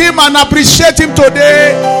appreciate him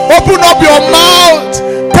today. Open up your mouth.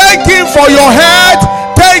 Thank him for your head.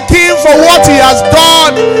 Thank him for what he has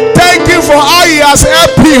done. Thank him for how he has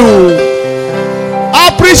helped you.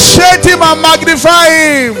 Appreciate him and magnify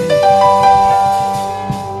him.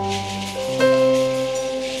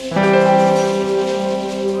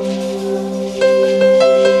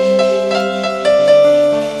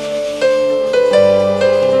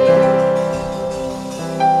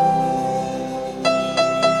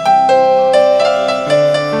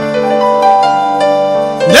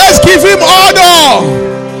 Let's give him honor.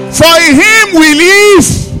 For in him we live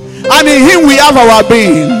and in him we have our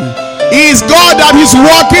being. He is God that is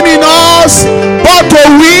working in us both to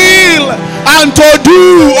will and to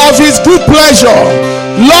do of his good pleasure.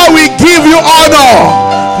 Lord, we give you honor.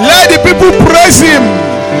 Let the people praise him.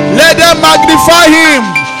 Let them magnify him.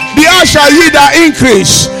 The earth shall yield their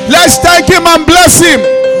increase. Let's thank him and bless him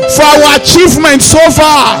for our achievements so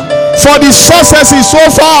far, for the successes so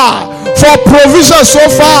far, for provision so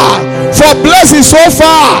far, for blessing so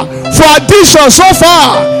far, for addition so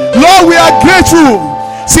far. Lord, we are grateful,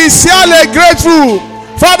 sincerely grateful.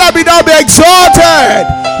 Father, be thou be exalted.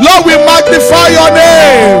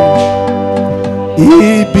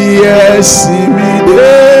 ẹ̀sìn mi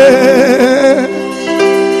dé.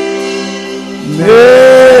 Lè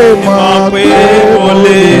mọ̀ pé mo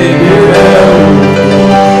lè débẹ̀ o.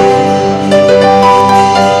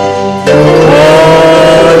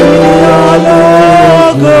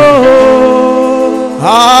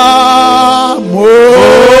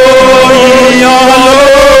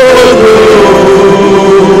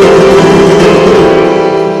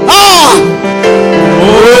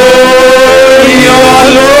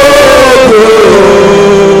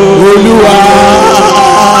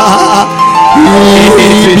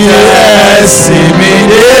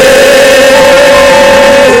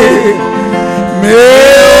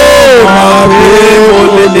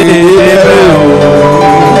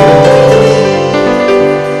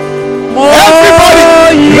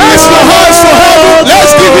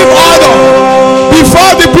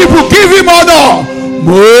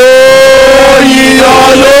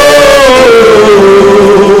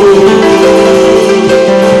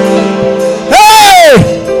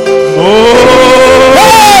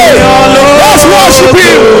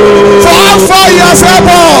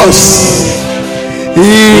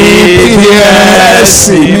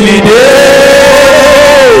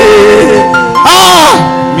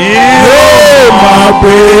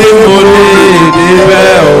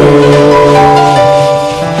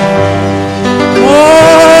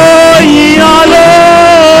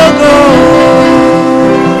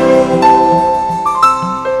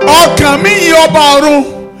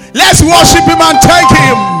 Let's worship him and thank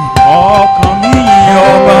him. Ọkàn mi yìn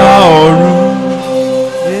ọba ọ̀run.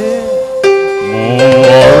 Mú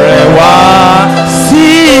ọrẹ wá sí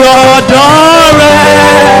ọ̀dọ̀ rẹ̀.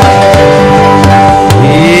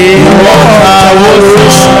 Ìwọ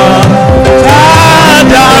àwòsàn tá a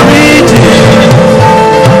dáríjì.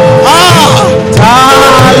 Tá a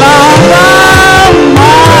lára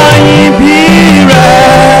máa yìn bí rẹ̀.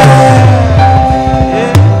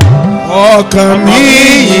 Ọkàn mi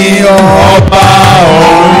yìn ọba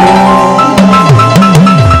ọ̀run.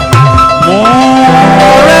 Mú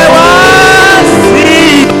ọrẹ wá sí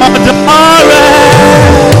ọ̀dọ̀ rẹ̀.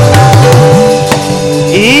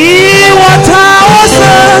 Ìwọ tá ó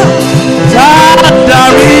sàn tá a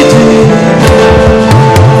dáríjì.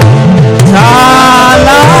 Tá a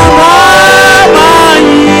lára máa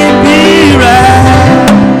yìn bí rẹ̀.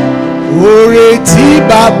 Oore tí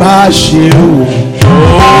bàbá ṣe o.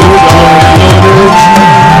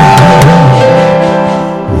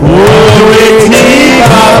 Oore tí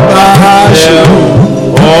bàbá ṣe o.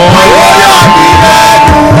 Ọ̀yọ́ mi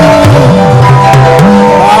lẹ́nu.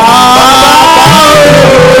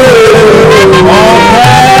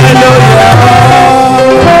 Ọpẹ́ ló yẹ.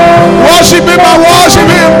 Worship him and worship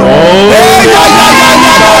him. Oore tí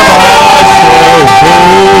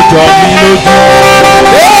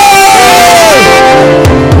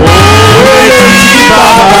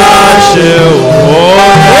bàbá ṣe o.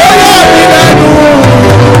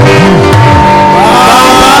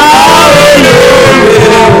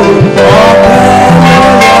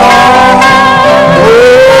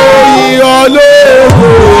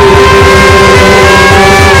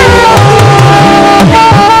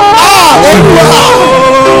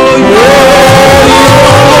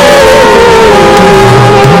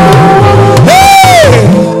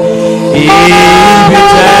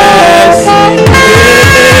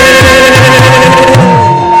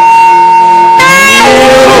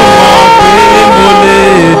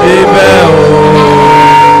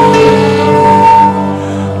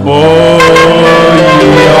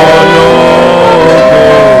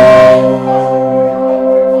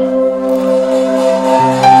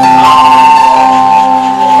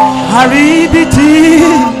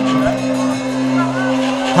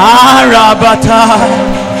 Arabata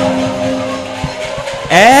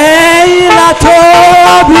ẹ̀yin la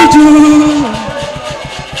tóbi jù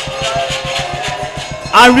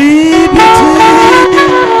àríbìtì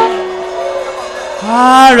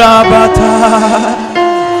Arabata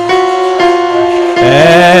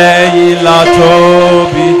ẹ̀yin la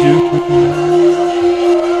tóbi jù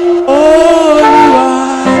Olúwa.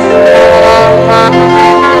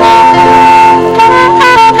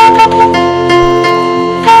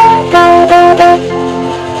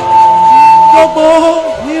 Gbogbo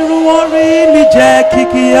irun orí mi jẹ́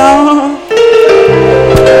kìkì ahọ́n.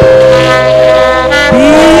 Bí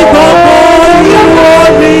gbogbo irun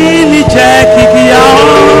orí mi jẹ́ kìkì ahọ́n.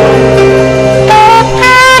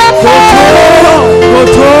 Kò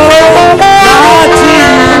tó láti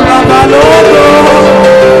bàbá lógo.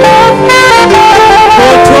 Kò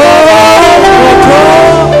tó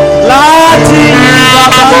láti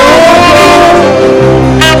bàbá lógo.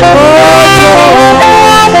 Kò tó.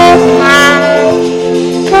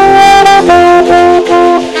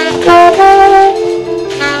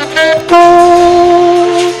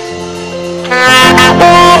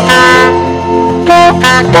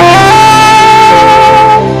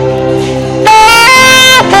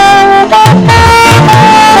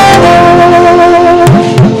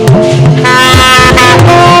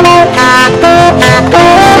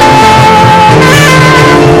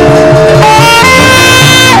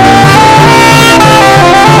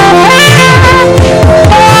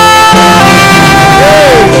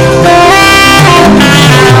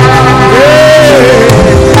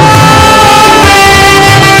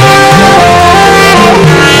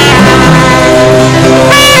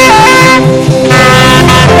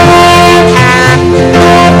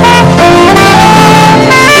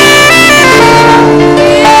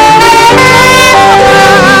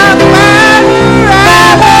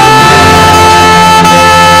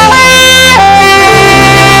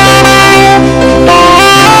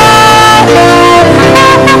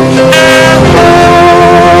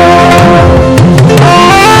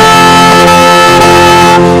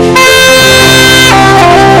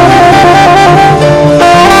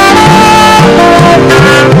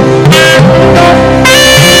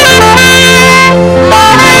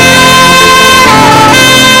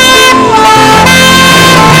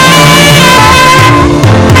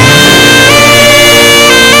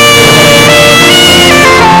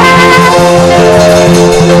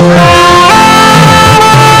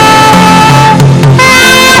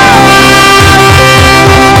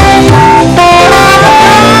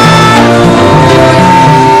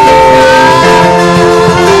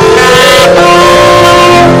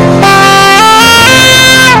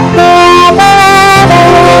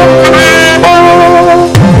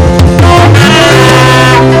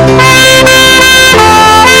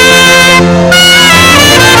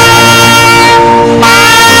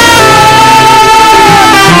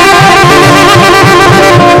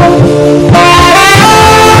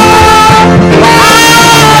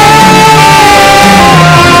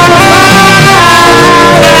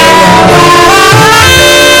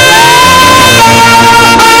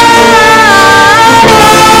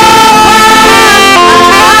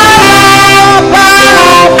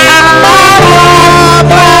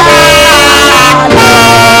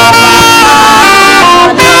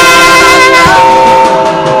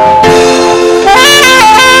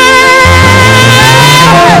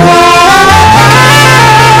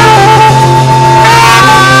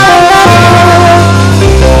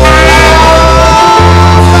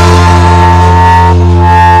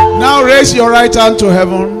 Raise your right hand to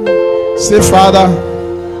heaven. Say, Father,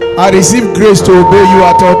 I receive grace to obey you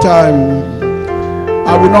at all times.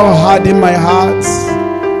 I will not harden my heart.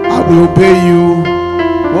 I will obey you.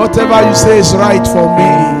 Whatever you say is right for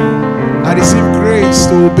me. I receive grace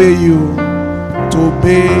to obey you, to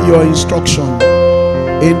obey your instruction.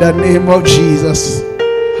 In the name of Jesus.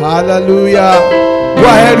 Hallelujah. Go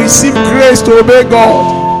ahead, receive grace to obey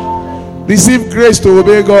God. Receive grace to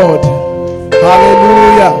obey God.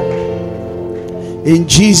 Hallelujah. In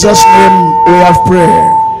Jesus' name we have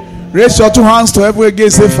prayed. Raise your two hands to heaven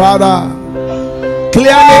again. Say, Father,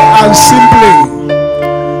 clearly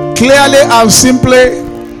and simply,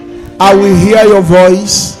 I will hear your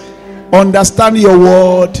voice, understand your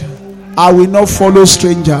word. I will not follow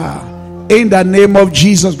stranger. In the name of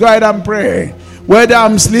Jesus. Go ahead and pray. Whether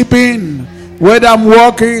I'm sleeping, whether I'm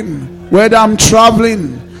walking, whether I'm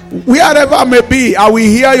traveling, wherever I may be, I will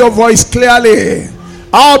hear your voice clearly.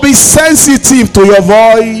 I'll be sensitive to your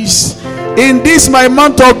voice. In this my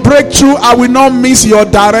month of breakthrough, I will not miss your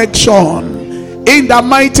direction. In the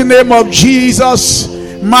mighty name of Jesus,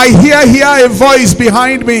 my hear a voice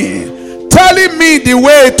behind me, telling me the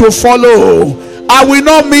way to follow. I will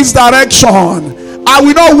not miss direction. I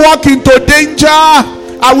will not walk into danger.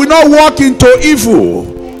 I will not walk into evil.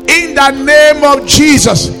 In the name of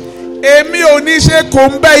Jesus. In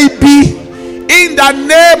the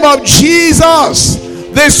name of Jesus.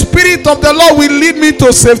 The Spirit of the Lord will lead me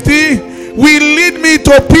to safety, will lead me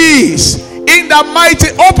to peace. In the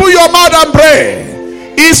mighty, open your mouth and pray.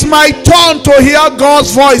 It's my turn to hear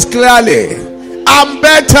God's voice clearly. I'm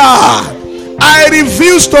better. I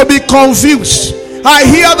refuse to be confused. I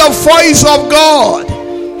hear the voice of God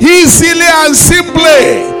easily and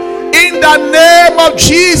simply. In the name of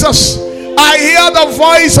Jesus, I hear the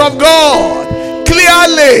voice of God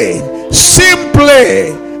clearly,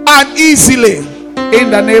 simply, and easily. In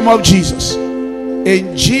the name of Jesus.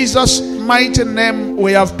 In Jesus' mighty name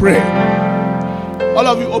we have prayed. All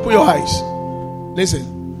of you open your eyes. Listen.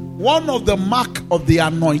 One of the mark of the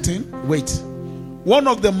anointing, one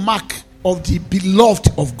of the mark of the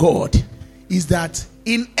beloved of God is that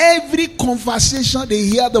in every conversation they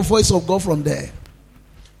hear the voice of God from there.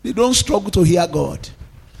 They don't struggle to hear God.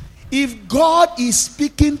 If God is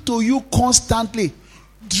speaking to you constantly,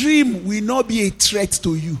 dream will not be a threat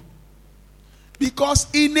to you. Because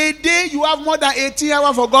in a day, you have more than 18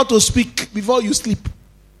 hours for God to speak before you sleep.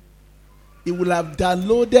 He will have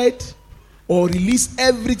downloaded or released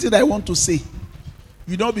everything I want to say.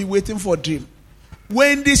 You don't be waiting for dream.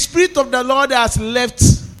 When the Spirit of the Lord has left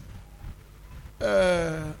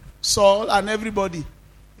Saul and everybody,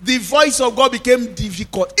 the voice of God became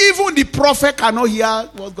difficult. Even the prophet cannot hear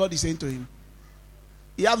what God is saying to him.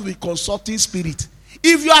 He has to be consulting spirit.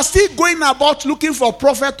 If you are still going about looking for a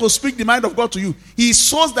prophet to speak the mind of God to you, he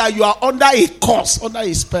shows that you are under a curse, under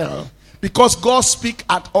a spell. Because God speaks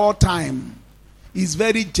at all time. He's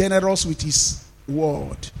very generous with his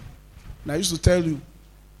word. And I used to tell you,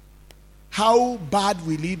 how bad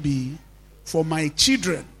will it be for my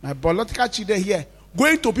children, my biological children here,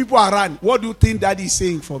 going to people around? What do you think Daddy is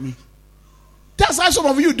saying for me? That's how some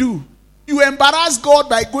of you do. You embarrass God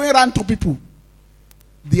by going around to people.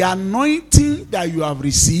 The anointing that you have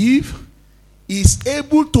received is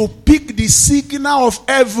able to pick the signal of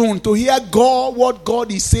heaven to hear God, what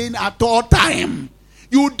God is saying at all time.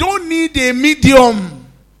 You don't need a medium.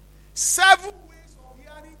 7 ways of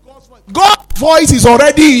hearing God's voice. God's voice is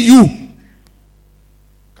already in you.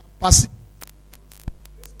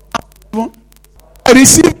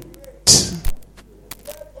 Receive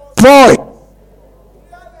voice.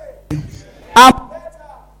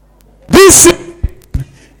 This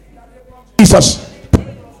Jesus.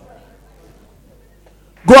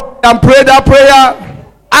 Go and pray that prayer.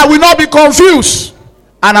 I will not be confused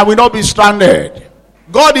and I will not be stranded.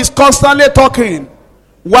 God is constantly talking.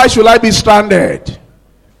 Why should I be stranded?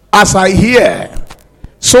 As I hear,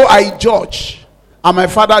 so I judge, and my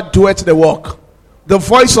Father doeth the work. The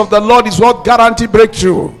voice of the Lord is what guarantees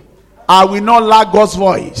breakthrough. I will not lack God's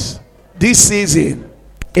voice this season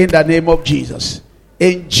in the name of Jesus.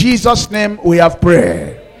 In Jesus' name we have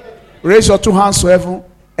prayed. Raise your 2 hands to heaven.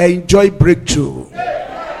 Enjoy breakthrough.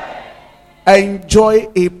 Enjoy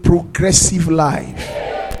a progressive life.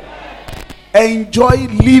 Enjoy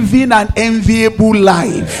living an enviable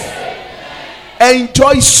life.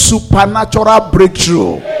 Enjoy supernatural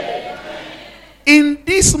breakthrough. In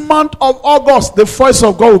this month of August, the voice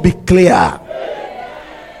of God will be clear.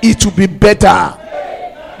 It will be better.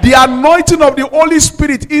 The anointing of the Holy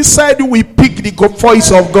Spirit inside you will pick the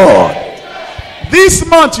voice of God. This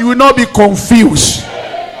month you will not be confused.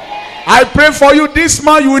 I pray for you this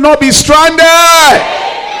month you will not be stranded.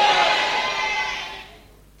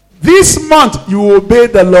 This month you will obey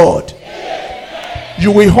the Lord.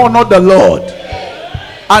 You will honor the Lord.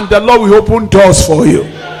 And the Lord will open doors for you.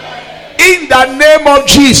 In the name of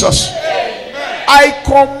Jesus, I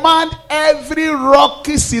command every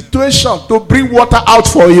rocky situation to bring water out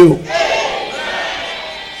for you.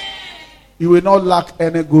 You will not lack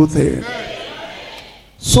any good thing.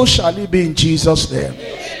 So shall it be in Jesus' name.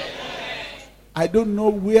 I don't know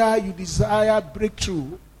where you desire breakthrough.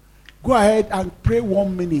 Go ahead and pray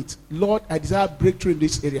 1 minute. Lord, I desire breakthrough in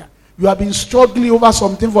this area. You have been struggling over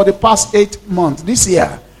something for the past 8 months. This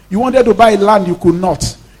year, you wanted to buy land, you could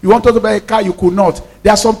not. You wanted to buy a car, you could not.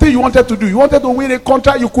 There's something you wanted to do. You wanted to win a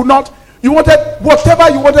contract, you could not. You wanted, whatever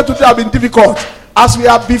you wanted to do have been difficult. As we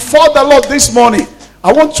are before the Lord this morning,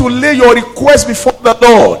 I want to lay your request before the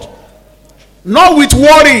Lord. Not with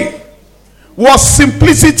worry, with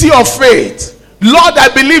simplicity of faith. Lord, I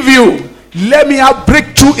believe you. Let me have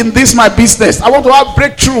breakthrough in this my business. I want to have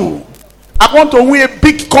breakthrough. I want to win a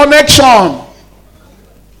big connection.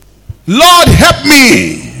 Lord, help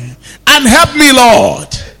me. And help me, Lord.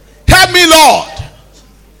 Help me, Lord.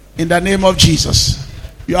 In the name of Jesus.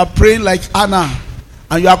 You are praying like Anna.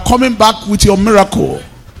 And you are coming back with your miracle.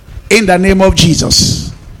 In the name of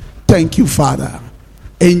Jesus. Thank you, Father.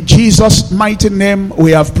 In Jesus' mighty name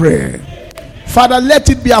we have prayed. Father, let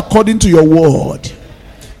it be according to your word.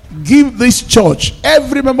 Give this church,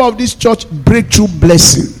 every member of this church, breakthrough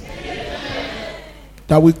blessing.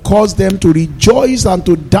 That will cause them to rejoice and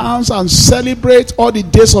to dance and celebrate all the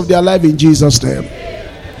days of their life in Jesus' name.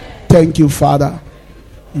 Thank you, Father.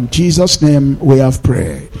 In Jesus' name we have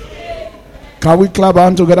prayed. Can we clap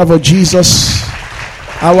hands together for Jesus,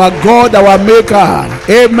 our God, our Maker?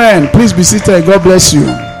 Amen. Please be seated. God bless you.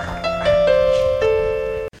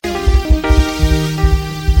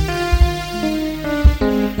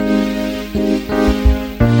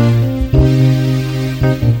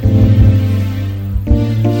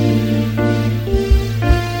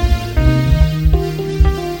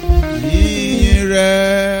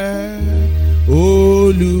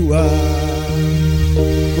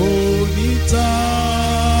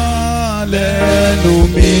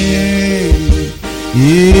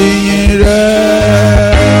 Ìyìn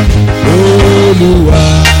rẹ̀ Olúwa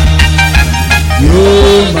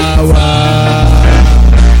yóò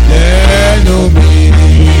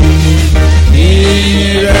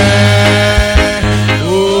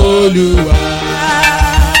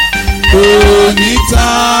ní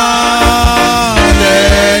tán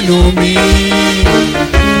lẹ́nu mi.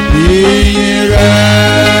 Ìyìn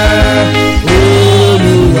rẹ̀